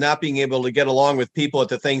concept of not being able to get along with people at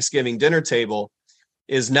the Thanksgiving dinner table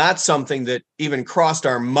is not something that even crossed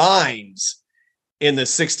our minds in the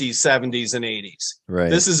 60s, 70s, and 80s. Right.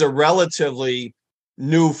 This is a relatively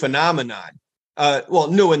new phenomenon.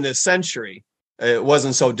 New in this century. It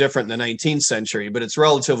wasn't so different in the 19th century, but it's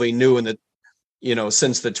relatively new in the,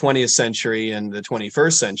 since the 20th century and the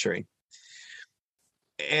 21st century.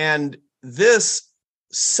 And this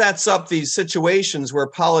sets up these situations where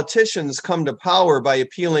politicians come to power by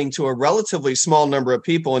appealing to a relatively small number of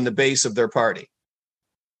people in the base of their party.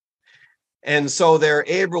 And so they're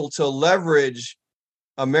able to leverage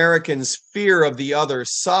Americans' fear of the other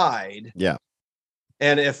side. Yeah.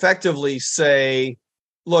 And effectively say,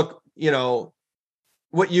 look,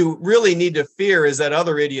 what you really need to fear is that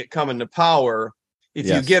other idiot coming to power. If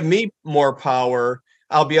you give me more power,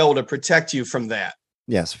 I'll be able to protect you from that.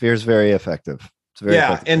 Yes, fear is very effective. It's very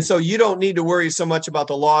effective. And so you don't need to worry so much about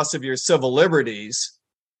the loss of your civil liberties.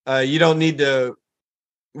 You don't need to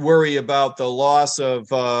worry about the loss of,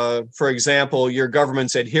 for example, your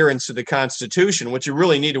government's adherence to the Constitution. What you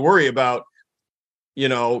really need to worry about,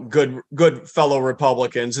 good fellow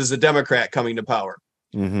Republicans, is a Democrat coming to power,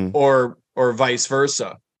 or vice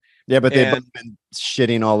versa. Yeah, but they've been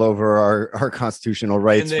shitting all over our constitutional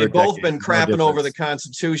rights. And they've both been crapping over the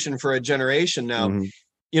Constitution for a generation now.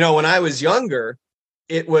 When I was younger,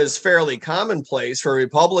 it was fairly commonplace for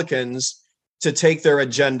Republicans to take their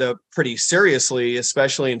agenda pretty seriously,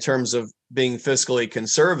 especially in terms of being fiscally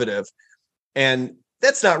conservative. And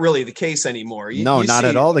that's not really the case anymore. Not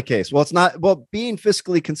at all the case. Well, it's not. Well, being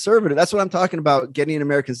fiscally conservative, that's what I'm talking about. Getting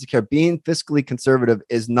Americans to care. Being fiscally conservative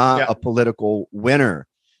is not a political winner.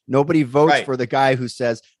 Nobody votes for the guy who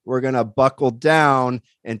says we're going to buckle down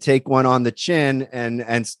and take one on the chin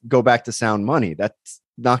and go back to sound money. That's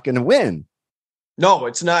not going to win. No,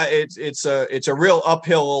 it's not. It's a real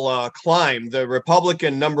uphill climb. The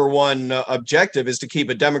Republican number one objective is to keep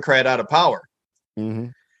a Democrat out of power.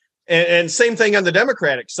 And same thing on the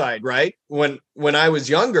Democratic side, right? When I was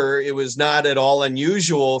younger, it was not at all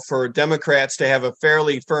unusual for Democrats to have a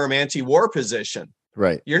fairly firm anti-war position.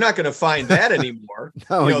 Right. You're not going to find that anymore.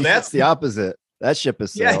 No, that's the opposite. That ship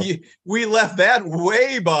is sailed. We left that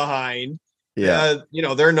way behind. Yeah.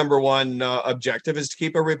 Their number one objective is to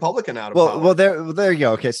keep a Republican out of Well, power. there you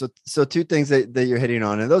go. Okay, so two things that you're hitting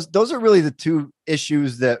on, and those are really the two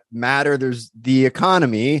issues that matter. There's the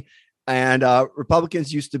economy, and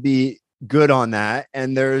Republicans used to be good on that,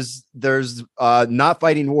 and there's not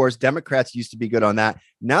fighting wars. Democrats used to be good on that.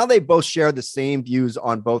 Now they both share the same views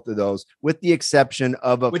on both of those, with the exception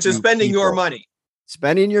of which is spending your money.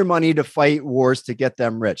 Spending your money to fight wars to get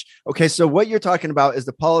them rich. Okay, so what you're talking about is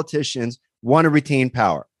the politicians want to retain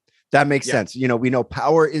power. That makes sense. We know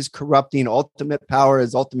power is corrupting. Ultimate power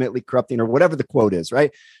is ultimately corrupting, or whatever the quote is,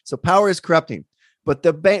 right? So power is corrupting. But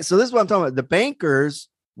the bank. So this is what I'm talking about. The bankers,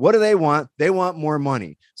 what do they want? They want more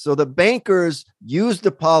money. So the bankers use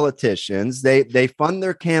the politicians. They fund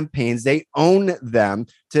their campaigns. They own them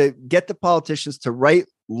to get the politicians to write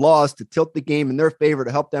laws to tilt the game in their favor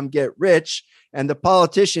to help them get rich. And the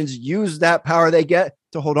politicians use that power they get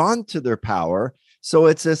to hold on to their power. So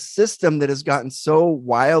it's a system that has gotten so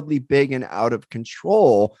wildly big and out of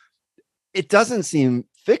control. It doesn't seem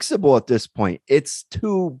fixable at this point. It's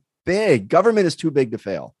too big. Government is too big to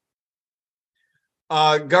fail.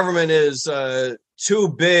 Government is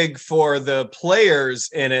too big for the players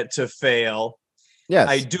in it to fail. Yes.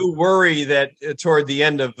 I do worry that toward the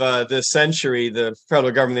end of this century, the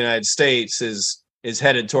federal government of the United States is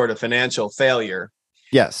headed toward a financial failure.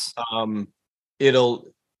 Yes.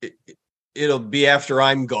 It'll be after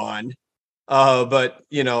I'm gone. But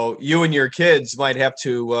you and your kids might have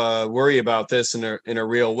to worry about this in a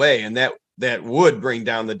real way. And that would bring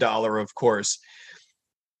down the dollar, of course.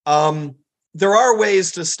 There are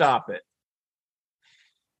ways to stop it.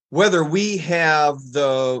 Whether we have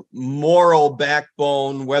the moral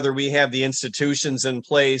backbone, whether we have the institutions in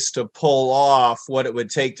place to pull off what it would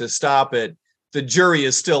take to stop it, the jury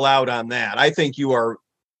is still out on that. I think you are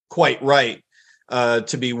quite right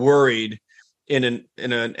to be worried in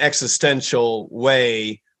an existential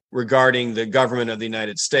way regarding the government of the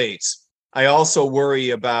United States. I also worry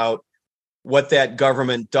about what that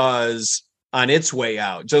government does on its way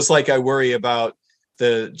out, just like I worry about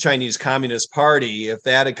the Chinese Communist Party. If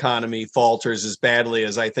that economy falters as badly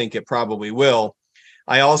as I think it probably will,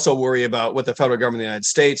 I also worry about what the federal government of the United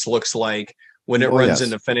States looks like when it runs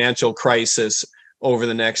into financial crisis over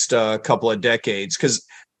the next couple of decades. Because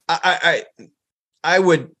I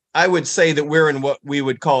would say that we're in what we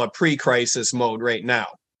would call a pre-crisis mode right now.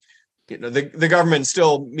 The government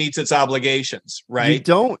still meets its obligations, right?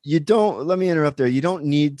 You don't, let me interrupt there. You don't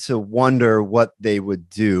need to wonder what they would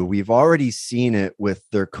do. We've already seen it with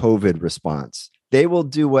their COVID response. They will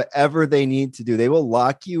do whatever they need to do. They will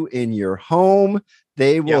lock you in your home.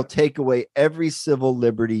 They will take away every civil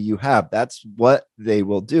liberty you have. That's what they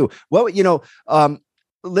will do. Well,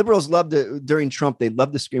 liberals loved it during Trump. They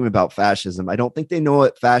love to scream about fascism. I don't think they know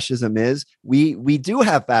what fascism is. We do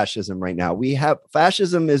have fascism right now.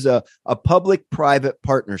 Fascism is a public-private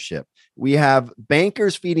partnership. We have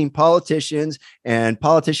bankers feeding politicians and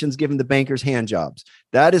politicians giving the bankers hand jobs.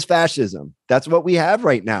 That is fascism. That's what we have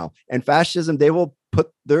right now. And fascism, they will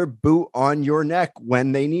put their boot on your neck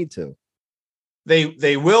when they need to.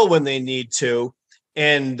 They will when they need to.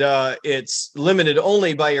 And it's limited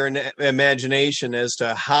only by your imagination as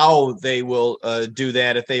to how they will do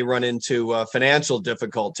that if they run into financial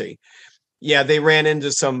difficulty. Yeah, they ran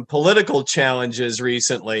into some political challenges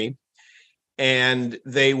recently, and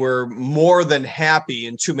they were more than happy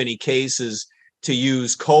in too many cases to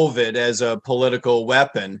use COVID as a political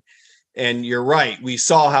weapon. And you're right, we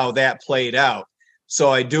saw how that played out. So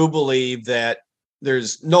I do believe that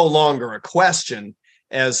there's no longer a question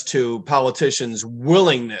as to politicians'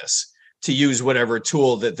 willingness to use whatever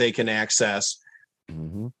tool that they can access.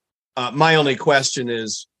 Mm-hmm. My only question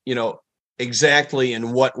is, exactly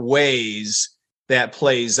in what ways that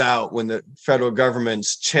plays out when the federal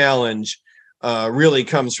government's challenge really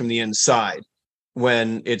comes from the inside,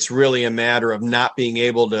 when it's really a matter of not being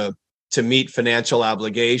able to meet financial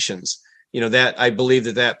obligations. That I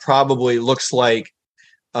believe that probably looks like,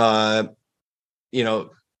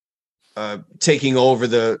 taking over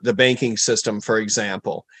the banking system, for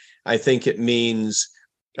example. I think it means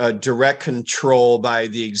direct control by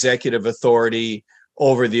the executive authority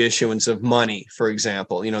over the issuance of money, for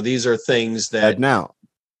example. These are things that FedNow.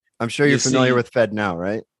 I'm sure you're familiar with FedNow,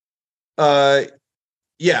 right?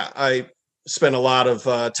 Yeah, I spent a lot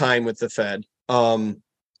of time with the Fed.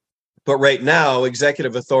 But right now,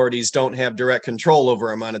 executive authorities don't have direct control over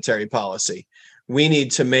our monetary policy. We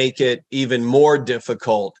need to make it even more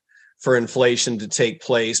difficult for inflation to take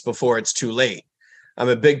place before it's too late. I'm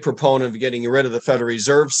a big proponent of getting rid of the Federal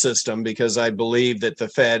Reserve System because I believe that the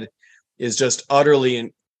Fed is just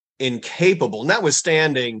utterly incapable,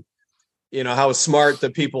 notwithstanding how smart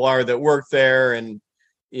the people are that work there, and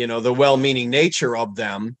the well-meaning nature of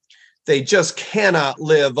them. They just cannot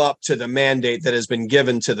live up to the mandate that has been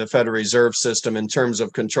given to the Federal Reserve System in terms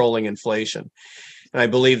of controlling inflation. And I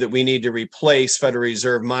believe that we need to replace Federal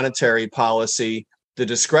Reserve monetary policy, the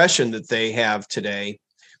discretion that they have today,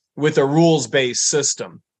 with a rules-based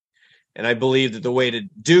system. And I believe that the way to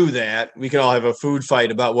do that, we can all have a food fight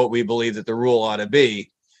about what we believe that the rule ought to be.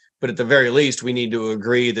 But at the very least, we need to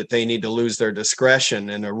agree that they need to lose their discretion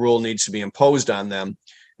and a rule needs to be imposed on them.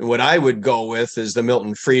 And what I would go with is the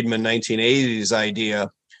Milton Friedman 1980s idea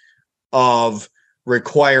of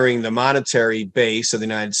requiring the monetary base of the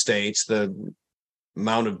United States, the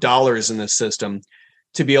amount of dollars in the system,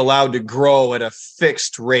 to be allowed to grow at a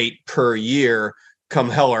fixed rate per year come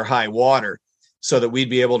hell or high water, so that we'd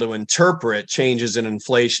be able to interpret changes in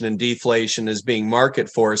inflation and deflation as being market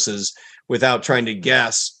forces without trying to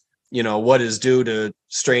guess what is due to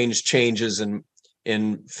strange changes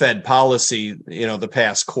in Fed policy, the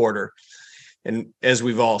past quarter. And as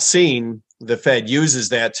we've all seen, the Fed uses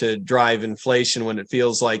that to drive inflation when it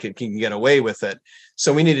feels like it can get away with it.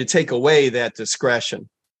 So we need to take away that discretion.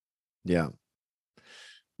 Yeah.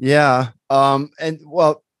 Yeah. And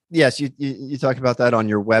well, yes, you talk about that on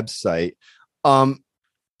your website.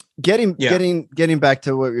 Getting back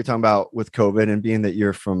to what you're talking about with COVID and being that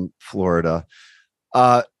you're from Florida,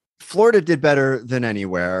 Florida did better than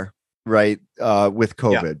anywhere, right? With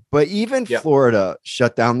COVID, but even Florida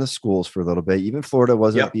shut down the schools for a little bit. Even Florida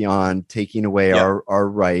wasn't beyond taking away our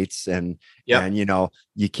rights, and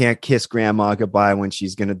you can't kiss grandma goodbye when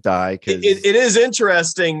she's going to die. Because it is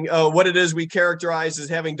interesting what it is we characterize as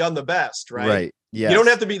having done the best, right? Right. Yes. You don't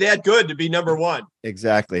have to be that good to be number one.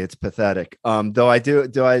 Exactly. It's pathetic. Though I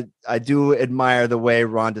do admire the way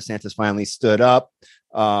Ron DeSantis finally stood up.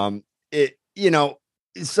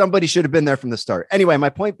 Somebody should have been there from the start. Anyway, my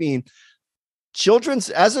point being, children's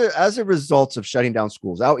as a result of shutting down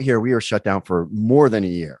schools out here, we were shut down for more than a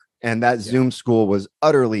year. And that Zoom school was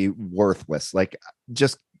utterly worthless, like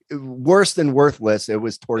just worse than worthless. It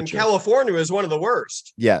was torture. And California was one of the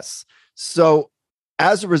worst. Yes. So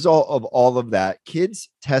as a result of all of that, kids'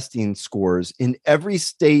 testing scores in every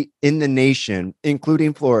state in the nation,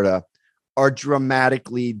 including Florida, are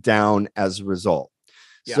dramatically down as a result.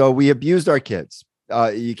 Yeah. So we abused our kids.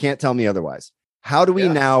 You can't tell me otherwise. How do we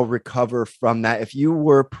now recover from that? If you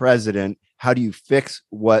were president, how do you fix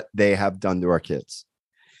what they have done to our kids?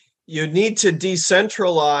 You need to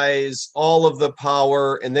decentralize all of the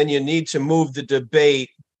power, and then you need to move the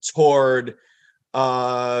debate toward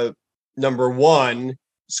number one,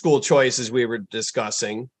 school choice, as we were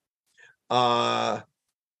discussing, and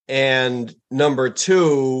number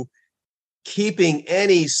two, keeping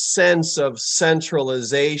any sense of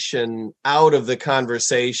centralization out of the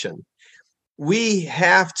conversation. We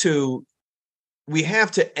have to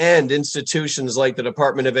end institutions like the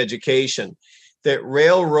Department of Education that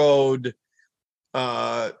railroad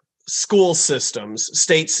school systems,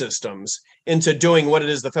 state systems, into doing what it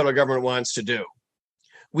is the federal government wants to do.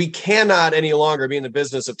 We cannot any longer be in the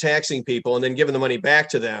business of taxing people and then giving the money back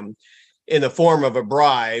to them in the form of a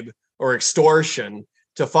bribe or extortion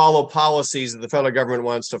to follow policies that the federal government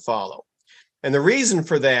wants to follow. And the reason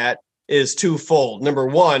for that is twofold. Number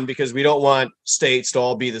one, because we don't want states to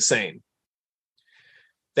all be the same.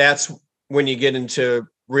 That's when you get into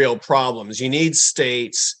real problems. You need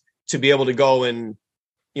states to be able to go in,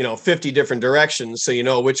 50 different directions, so you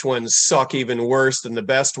know which ones suck even worse than the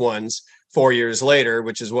best ones 4 years later,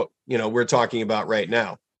 which is what, we're talking about right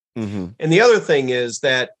now. Mm-hmm. And the other thing is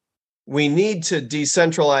that we need to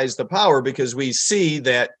decentralize the power because we see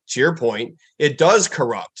that, to your point, it does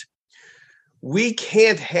corrupt. We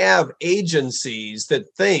can't have agencies that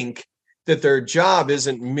think that their job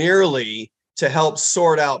isn't merely to help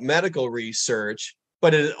sort out medical research,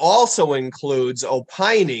 but it also includes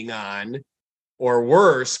opining on, or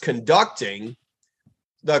worse, conducting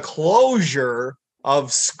the closure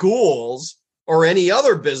of schools or any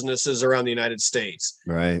other businesses around the United States.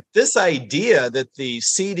 Right. This idea that the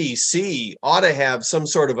CDC ought to have some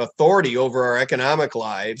sort of authority over our economic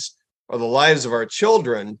lives or the lives of our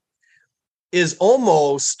children is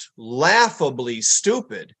almost laughably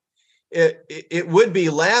stupid. It would be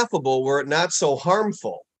laughable were it not so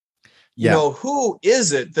harmful. Yeah. Who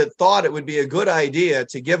is it that thought it would be a good idea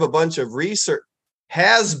to give a bunch of research,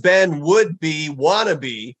 has been, would be,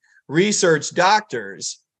 wannabe research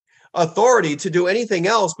doctors authority to do anything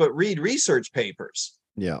else but read research papers?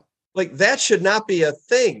 Yeah. Like, that should not be a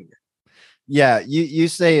thing. Yeah, you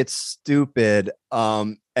say it's stupid.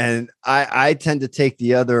 And I tend to take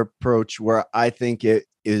the other approach where I think it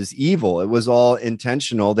is evil. It was all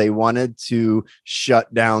intentional. They wanted to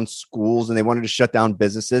shut down schools and they wanted to shut down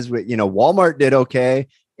businesses. Walmart did okay.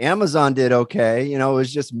 Amazon did okay. It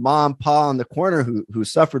was just mom and pa on the corner who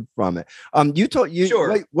suffered from it. You told you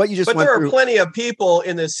Sure. what you just But went there are through. plenty of people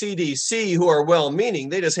in the CDC who are well-meaning.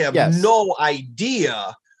 They just have Yes. no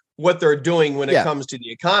idea what they're doing when it comes to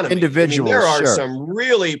the economy. Individuals, there are sure. some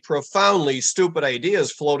really profoundly stupid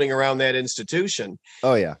ideas floating around that institution.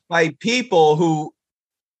 Oh yeah. By people who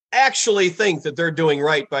actually think that they're doing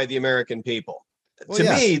right by the American people. Well, to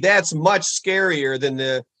me, that's much scarier than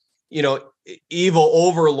the, evil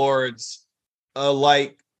overlords.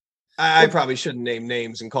 I probably shouldn't name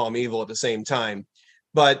names and call them evil at the same time,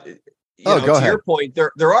 but go ahead. your point,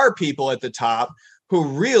 there are people at the top who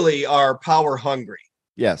really are power hungry.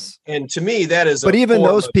 Yes. And to me, that is. But even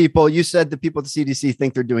those people, you said the people at the CDC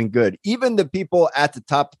think they're doing good. Even the people at the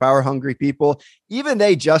top, the power hungry people, even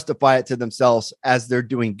they justify it to themselves as they're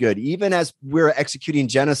doing good. Even as we're executing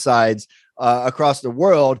genocides across the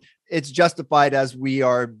world, it's justified as we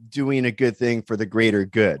are doing a good thing for the greater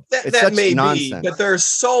good. It's that such may nonsense. be, but they're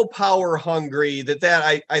so power hungry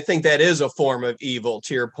that I think that is a form of evil,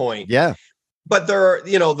 to your point. Yeah. But there are,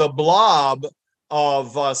 the blob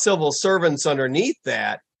of civil servants underneath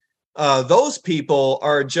that. Those people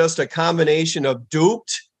are just a combination of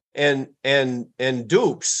duped and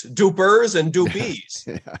dupes, dupers and dupees.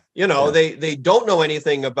 They don't know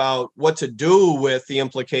anything about what to do with the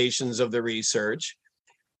implications of the research.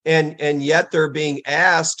 And yet they're being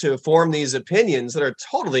asked to form these opinions that are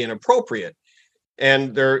totally inappropriate.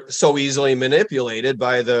 And they're so easily manipulated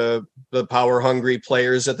by the power hungry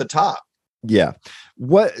players at the top. Yeah.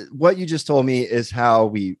 What you just told me is how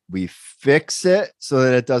we fix it so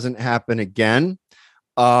that it doesn't happen again.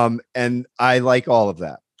 And I like all of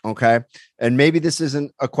that. Okay. And maybe this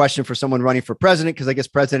isn't a question for someone running for president, because I guess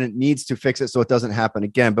president needs to fix it so it doesn't happen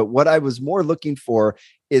again. But what I was more looking for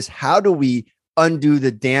is how do we undo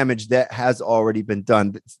the damage that has already been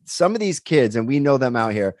done? Some of these kids, and we know them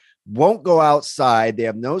out here, won't go outside. They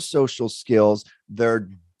have no social skills. They're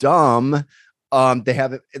dumb.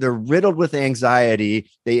 They're riddled with anxiety.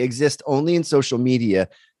 They exist only in social media.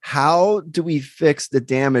 How do we fix the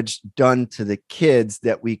damage done to the kids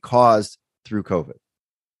that we caused through COVID?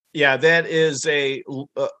 Yeah, that is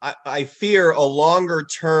I fear a longer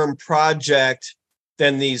term project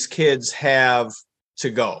than these kids have to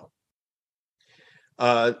go.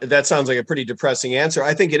 That sounds like a pretty depressing answer.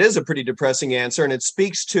 I think it is a pretty depressing answer, and it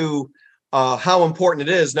speaks to how important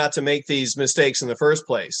it is not to make these mistakes in the first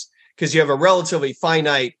place, because you have a relatively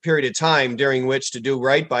finite period of time during which to do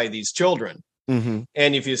right by these children. Mm-hmm.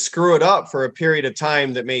 And if you screw it up for a period of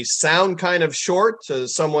time that may sound kind of short to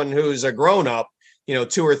someone who's a grown up,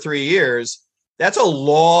 2 or 3 years, that's a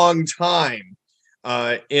long time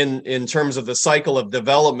in terms of the cycle of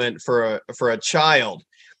development for a child.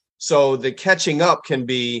 So the catching up can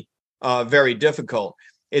be very difficult.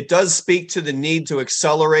 It does speak to the need to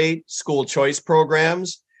accelerate school choice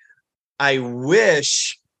programs. I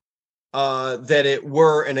wish that it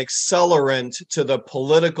were an accelerant to the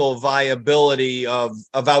political viability of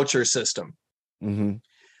a voucher system. Mm-hmm.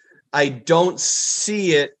 I don't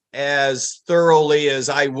see it as thoroughly as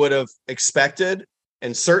I would have expected,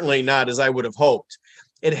 and certainly not as I would have hoped.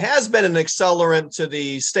 It has been an accelerant to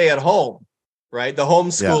the stay at home, right? The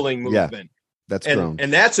homeschooling movement. That's grown.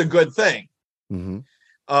 And that's a good thing. Mm-hmm.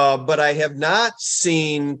 But I have not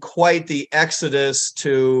seen quite the exodus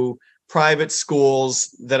to private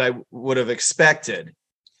schools that I would have expected.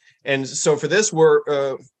 And so for this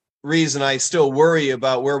reason, I still worry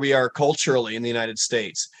about where we are culturally in the United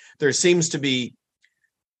States. There seems to be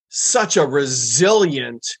such a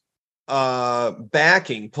resilient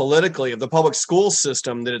backing politically of the public school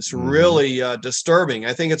system that it's really disturbing.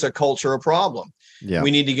 I think it's a cultural problem. Yeah.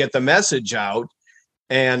 We need to get the message out.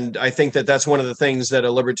 And I think that that's one of the things that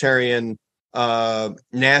a libertarian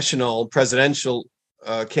national presidential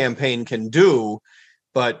campaign can do,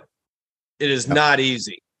 but it is not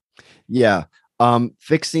easy. Yeah.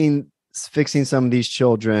 Fixing some of these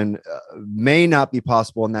children may not be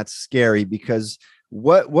possible. And that's scary, because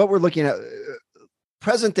what we're looking at,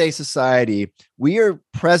 present day society, we are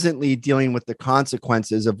presently dealing with the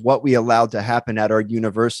consequences of what we allowed to happen at our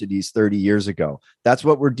universities 30 years ago. That's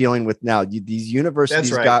what we're dealing with now. These universities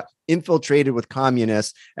got infiltrated with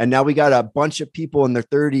communists, and now we got a bunch of people in their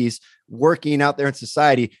 30s working out there in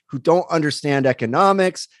society who don't understand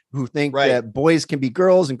economics, who think that boys can be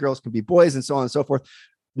girls and girls can be boys, and so on and so forth.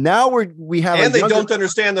 Now we have, and they don't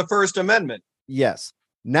understand the First Amendment. Yes.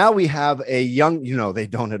 Now we have a young, they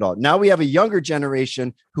don't at all. Now we have a younger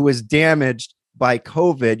generation who is damaged by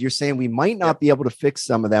COVID. You're saying we might not be able to fix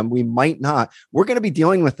some of them. We might not. We're going to be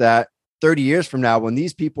dealing with that 30 years from now when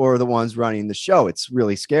these people are the ones running the show. It's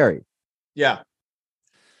really scary. Yeah.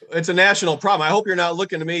 It's a national problem. I hope you're not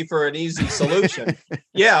looking to me for an easy solution.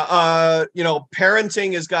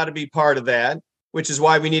 Parenting has got to be part of that, which is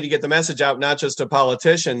why we need to get the message out, not just to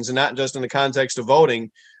politicians and not just in the context of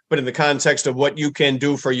voting, but in the context of what you can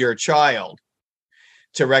do for your child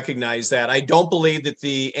to recognize that. I don't believe that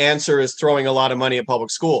the answer is throwing a lot of money at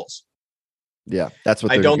public schools. Yeah, that's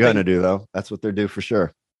what they're going to do, though. That's what they're due for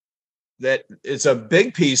sure. That it's a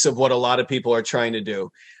big piece of what a lot of people are trying to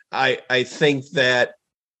do. I think that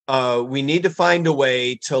we need to find a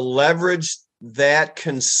way to leverage that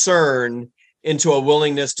concern into a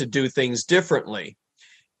willingness to do things differently.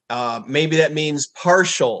 Maybe that means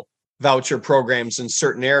partial voucher programs in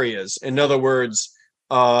certain areas. In other words,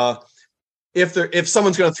 if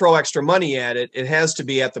someone's going to throw extra money at it, it has to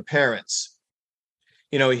be at the parents.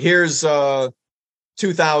 Here's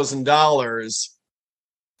 $2,000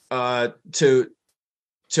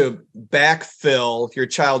 to backfill your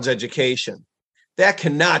child's education. That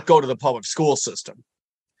cannot go to the public school system.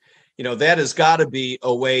 That has got to be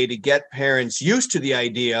a way to get parents used to the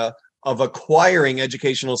idea of acquiring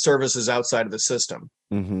educational services outside of the system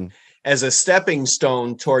as a stepping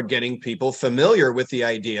stone toward getting people familiar with the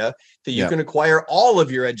idea that you can acquire all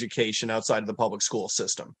of your education outside of the public school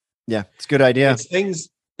system. Yeah, it's a good idea.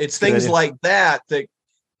 It's things like that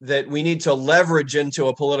we need to leverage into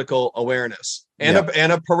a political awareness and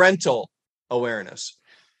a parental awareness.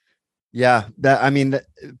 Yeah,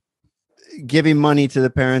 giving money to the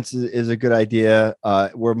parents is a good idea.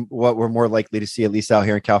 What we're more likely to see, at least out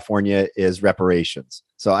here in California, is reparations.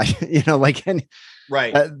 So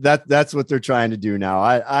right. That's what they're trying to do now.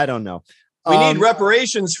 I don't know. We need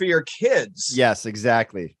reparations for your kids. Yes,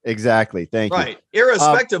 exactly. Thank you. Right.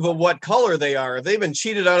 Irrespective of what color they are, if they've been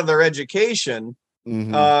cheated out of their education,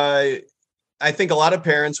 I think a lot of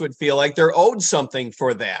parents would feel like they're owed something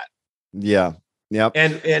for that. Yeah. Yep.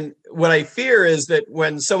 And what I fear is that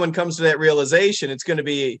when someone comes to that realization, it's going to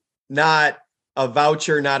be not a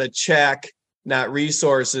voucher, not a check, not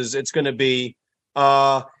resources. It's going to be,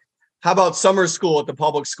 how about summer school at the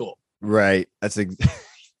public school? Right. That's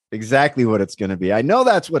exactly what it's going to be. I know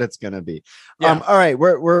that's what it's going to be. Yeah. All right.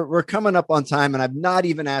 We're coming up on time, and I've not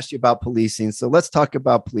even asked you about policing. So let's talk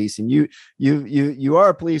about policing. You are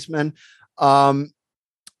a policeman.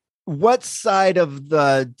 What side of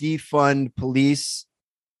the defund police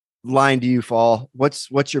line do you fall?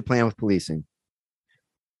 What's your plan with policing?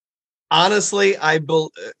 Honestly, I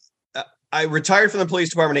retired from the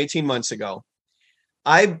police department 18 months ago.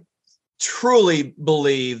 I truly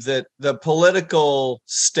believe that the political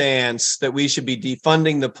stance that we should be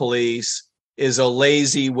defunding the police is a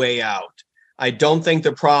lazy way out. I don't think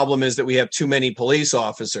the problem is that we have too many police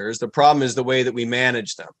officers. The problem is the way that we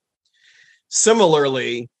manage them.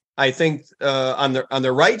 Similarly, I think on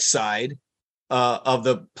the right side of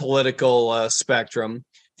the political spectrum,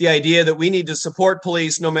 the idea that we need to support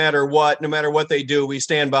police no matter what they do, we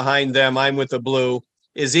stand behind them. I'm with the blue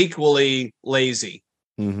is equally lazy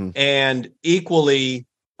and equally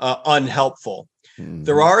unhelpful.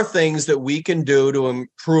 There are things that we can do to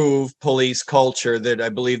improve police culture that I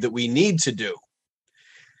believe that we need to do.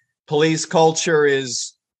 Police culture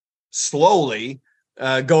is slowly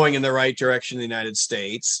going in the right direction in the United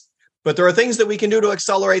States. But there are things that we can do to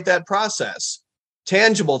accelerate that process,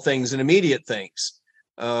 tangible things and immediate things.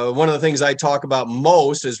 One of the things I talk about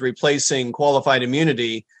most is replacing qualified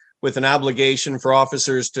immunity with an obligation for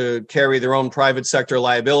officers to carry their own private sector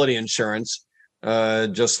liability insurance,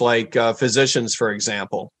 just like physicians, for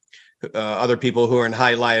example, other people who are in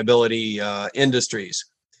high liability industries.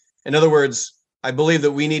 In other words, I believe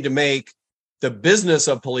that we need to make the business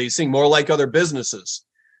of policing more like other businesses,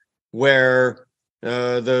 where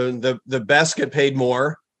the best get paid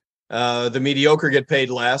more, the mediocre get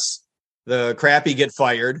paid less, the crappy get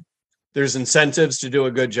fired. There's incentives to do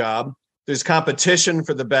a good job. There's competition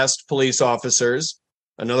for the best police officers,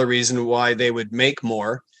 another reason why they would make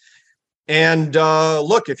more. And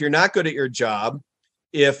look, if you're not good at your job,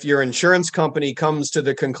 if your insurance company comes to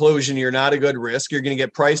the conclusion you're not a good risk, you're going to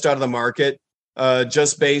get priced out of the market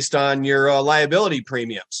just based on your liability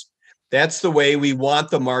premiums. That's the way we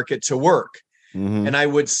want the market to work. And I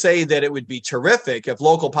would say that it would be terrific if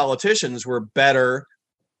local politicians were better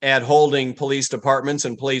at holding police departments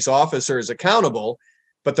and police officers accountable,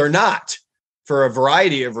 but they're not, for a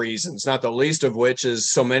variety of reasons, not the least of which is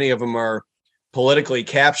so many of them are politically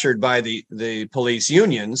captured by the police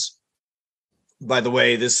unions. By the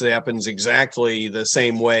way, this happens exactly the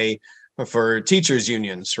same way for teachers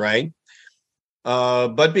unions, right?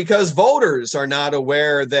 But because voters are not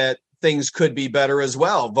aware that things could be better as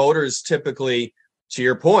well. Voters typically, to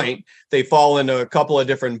your point, they fall into a couple of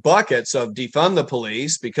different buckets of defund the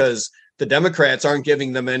police because the Democrats aren't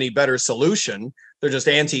giving them any better solution. They're just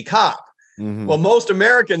anti-cop. Mm-hmm. Well, most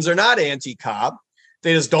Americans are not anti-cop.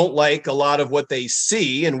 They just don't like a lot of what they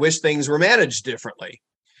see and wish things were managed differently.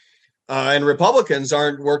 And Republicans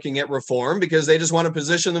aren't working at reform because they just want to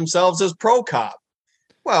position themselves as pro-cop.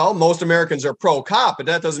 Well, most Americans are pro-cop, but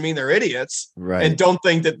that doesn't mean they're idiots, right? And don't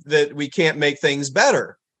think that we can't make things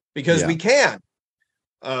better, because we can.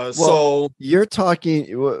 So you're talking,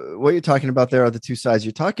 what you're talking about there are the two sides.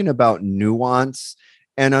 You're talking about nuance,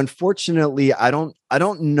 and unfortunately, I don't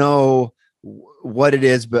know what it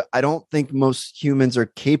is, but I don't think most humans are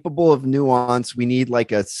capable of nuance. We need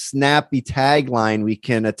like a snappy tagline we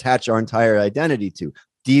can attach our entire identity to: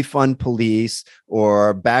 defund police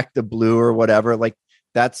or back the blue or whatever. Like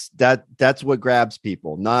that's what grabs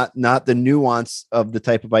people, not the nuance of the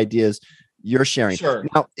type of ideas you're sharing. Sure.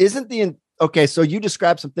 Now, okay, so you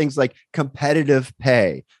described some things like competitive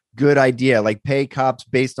pay. Good idea. Like pay cops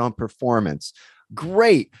based on performance.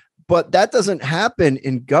 Great. But that doesn't happen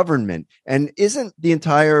in government. And isn't the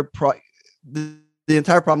entire the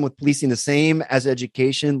entire problem with policing the same as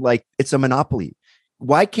education? Like it's a monopoly.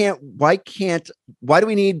 Why do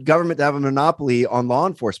we need government to have a monopoly on law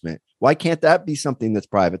enforcement? Why can't that be something that's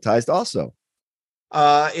privatized also?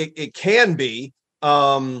 It can be.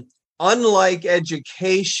 Unlike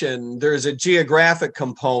education, there's a geographic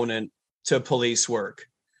component to police work.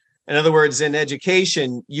 In other words, in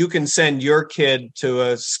education, you can send your kid to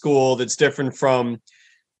a school that's different from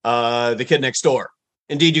the kid next door.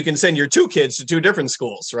 Indeed, you can send your two kids to two different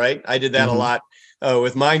schools, right? I did that a lot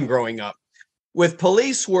with mine growing up. With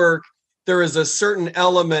police work, there is a certain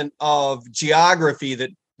element of geography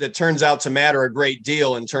that turns out to matter a great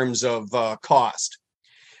deal in terms of cost.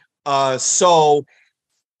 So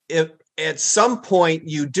if at some point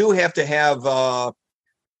you do have to have a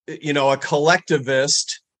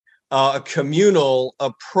collectivist, a communal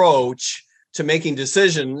approach to making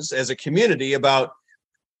decisions as a community about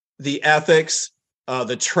the ethics,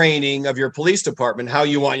 the training of your police department, how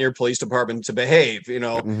you want your police department to behave.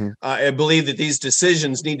 I believe that these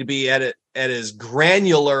decisions need to be at as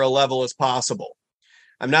granular a level as possible.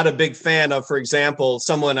 I'm not a big fan of, for example,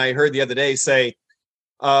 someone I heard the other day say,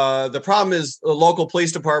 the problem is the local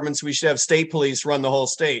police departments, we should have state police run the whole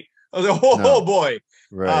state. I was like, oh boy.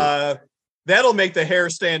 Right. That'll make the hair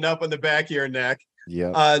stand up on the back of your neck.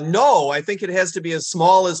 Yeah. No, I think it has to be as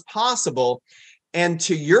small as possible. And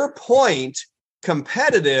to your point,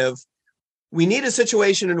 competitive, we need a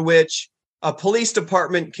situation in which a police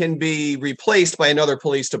department can be replaced by another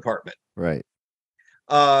police department. Right.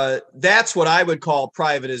 That's what I would call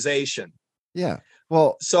privatization. Yeah.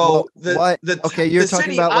 Well, you're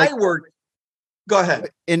talking about like, I work. Go ahead.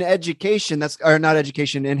 In education, not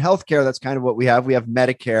education, in healthcare, that's kind of what we have. We have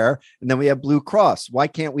Medicare, and then we have Blue Cross. Why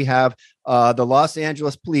can't we have the Los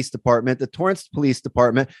Angeles Police Department, the Torrance Police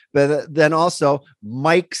Department, but then also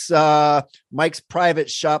Mike's private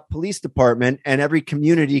shop police department, and every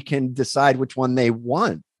community can decide which one they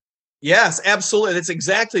want? Yes, absolutely. That's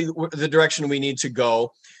exactly the direction we need to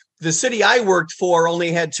go. The city I worked for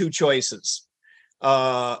only had two choices.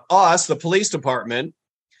 Us, the police department,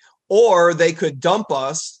 or they could dump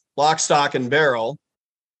us lock, stock, and barrel,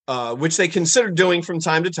 which they considered doing from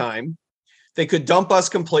time to time. They could dump us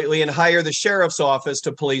completely and hire the sheriff's office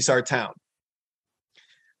to police our town.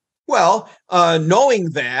 Well,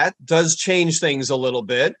 knowing that does change things a little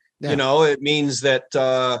bit. Yeah. It means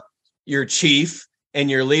that your chief and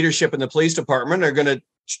your leadership in the police department are going to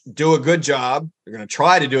do a good job. They're going to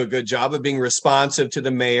try to do a good job of being responsive to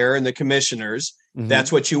the mayor and the commissioners. Mm-hmm. That's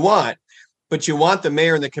what you want. But you want the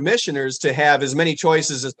mayor and the commissioners to have as many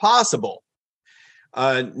choices as possible.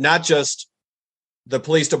 Not just the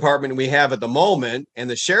police department we have at the moment and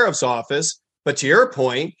the sheriff's office, but to your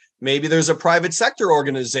point, maybe there's a private sector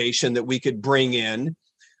organization that we could bring in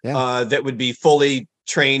that would be fully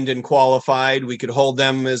trained and qualified. We could hold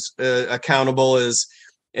them as accountable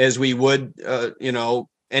as we would,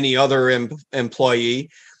 any other employee.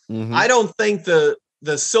 Mm-hmm. I don't think the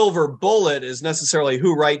silver bullet is necessarily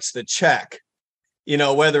who writes the check,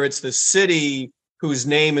 whether it's the city whose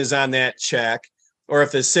name is on that check, or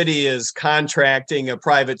if the city is contracting a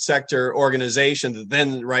private sector organization that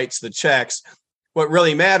then writes the checks. What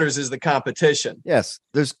really matters is the competition. Yes,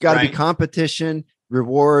 there's got to be competition,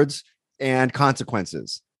 rewards, and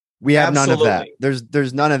consequences. We have none of that.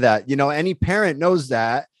 There's none of that. Any parent knows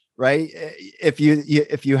that. right? If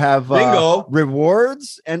you have Bingo.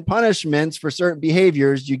 rewards and punishments for certain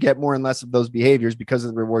behaviors, you get more and less of those behaviors because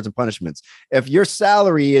of the rewards and punishments. If your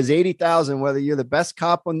salary is 80,000, whether you're the best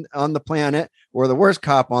cop on the planet or the worst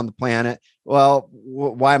cop on the planet, well,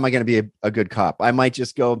 why am I going to be a good cop? I might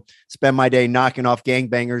just go spend my day knocking off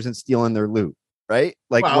gangbangers and stealing their loot, right?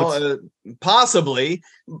 Like, well, possibly,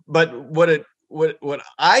 but what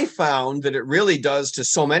I found that it really does to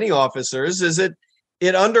so many officers is it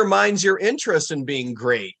undermines your interest in being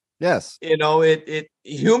great. Yes. It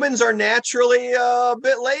humans are naturally a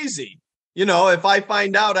bit lazy. If I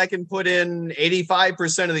find out I can put in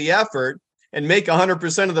 85% of the effort and make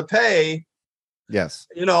 100% of the pay, yes.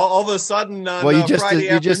 All of a sudden on well, you just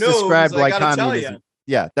Friday described why I gotta communism.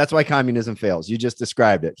 Yeah, that's why communism fails. You just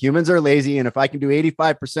described it. Humans are lazy, and if I can do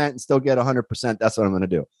 85% and still get 100%, that's what I'm going to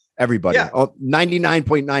do. Everybody,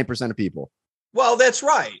 99.9% of people. Well, that's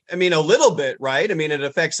right. I mean, a little bit, right? I mean, it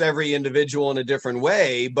affects every individual in a different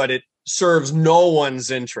way, but it serves no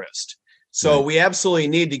one's interest. So Right. we absolutely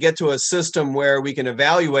need to get to a system where we can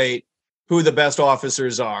evaluate who the best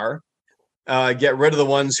officers are, get rid of the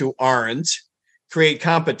ones who aren't, create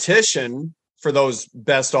competition for those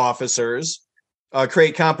best officers,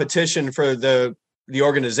 create competition for the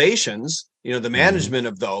organizations, the management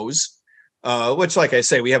of those, which, like I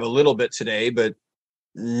say, we have a little bit today, but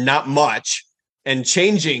not much. And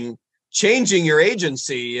changing your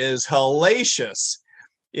agency is hellacious.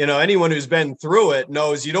 Anyone who's been through it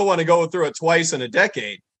knows you don't want to go through it twice in a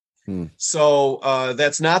decade. So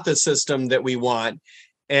that's not the system that we want.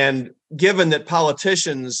 And given that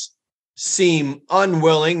politicians seem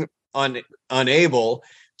unwilling, unable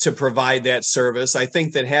to provide that service, I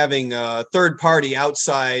think that having a third-party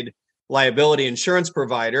outside liability insurance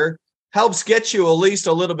provider helps get you at least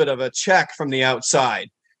a little bit of a check from the outside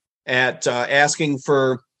at asking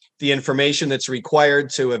for the information that's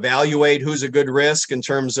required to evaluate who's a good risk in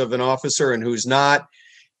terms of an officer and who's not,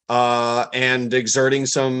 and exerting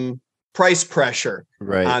some price pressure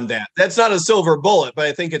on that. That's not a silver bullet, but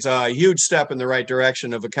I think it's a huge step in the right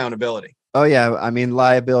direction of accountability. Oh yeah, I mean,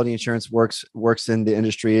 liability insurance works in the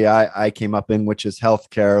industry I came up in, which is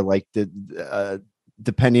healthcare. Like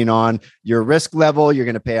depending on your risk level, you're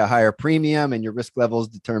going to pay a higher premium, and your risk level is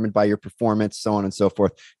determined by your performance, so on and so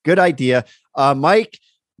forth. Good idea. Mike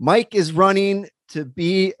is running to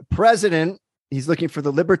be president. He's looking for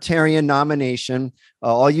the Libertarian nomination.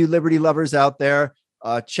 All you liberty lovers out there,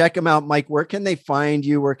 check him out. Mike, where can they find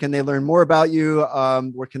you? Where can they learn more about you?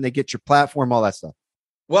 Where can they get your platform? All that stuff.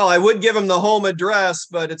 Well, I would give them the home address,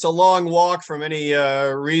 but it's a long walk from any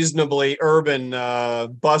reasonably urban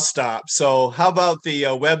bus stop. So how about the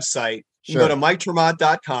website? You can go to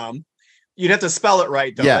MikeTermaat.com. You'd have to spell it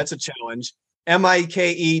right, though. Yeah. That's a challenge.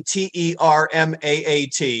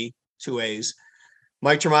 MikeTermaat, 2 A's,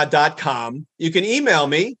 MikeTermaat.com. You can email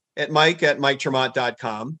me at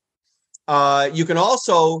Mike@MikeTermaat.com. You can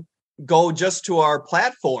also go just to our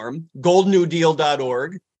platform,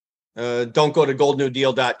 goldnewdeal.org. Don't go to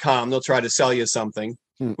goldnewdeal.com. They'll try to sell you something,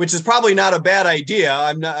 which is probably not a bad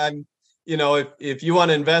idea. If you want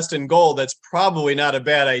to invest in gold, that's probably not a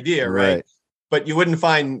bad idea, right? But you wouldn't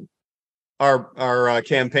find our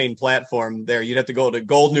campaign platform there. You'd have to go to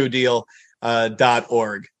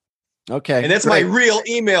goldnewdeal.org. Okay. And that's my real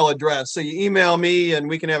email address. So you email me and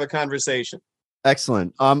we can have a conversation.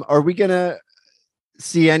 Excellent. Are we going to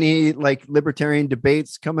see any like libertarian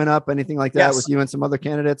debates coming up, anything like that with you and some other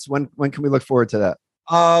candidates? When can we look forward to that?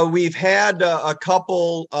 We've had a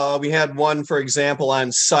couple. We had one, for example,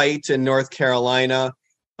 on site in North Carolina.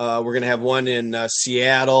 We're going to have one in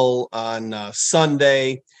Seattle on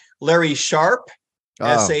Sunday. Larry Sharp,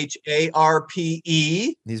 SHARPE.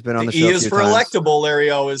 He's been on the show. He is for times. Electable,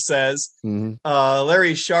 Larry always says.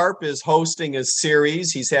 Larry Sharp is hosting a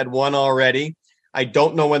series. He's had one already. I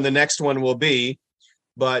don't know when the next one will be.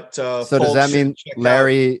 But so does that mean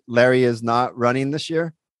Larry is not running this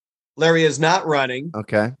year? Larry is not running.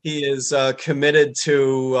 Okay. He is committed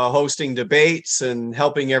to hosting debates and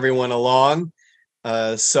helping everyone along.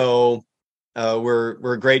 So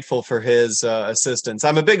we're grateful for his assistance.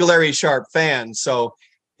 I'm a big Larry Sharp fan, so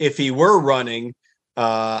if he were running,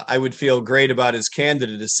 I would feel great about his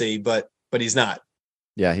candidacy, but he's not.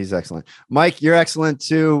 Yeah, he's excellent. Mike, you're excellent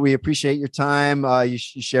too. We appreciate your time. You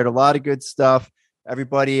shared a lot of good stuff.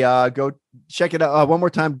 Everybody, go check it out one more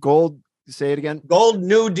time. Say it again. Gold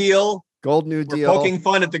New Deal. Gold New Deal. We're poking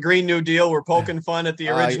fun at the Green New Deal. We're poking fun at the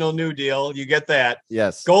original New Deal. You get that?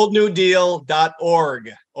 Yes.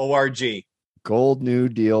 goldnewdeal.org. O-R-G.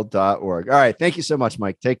 goldnewdeal.org. All right. Thank you so much,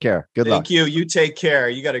 Mike. Take care. Good luck. Thank you. You take care.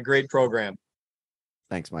 You got a great program.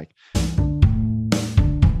 Thanks, Mike.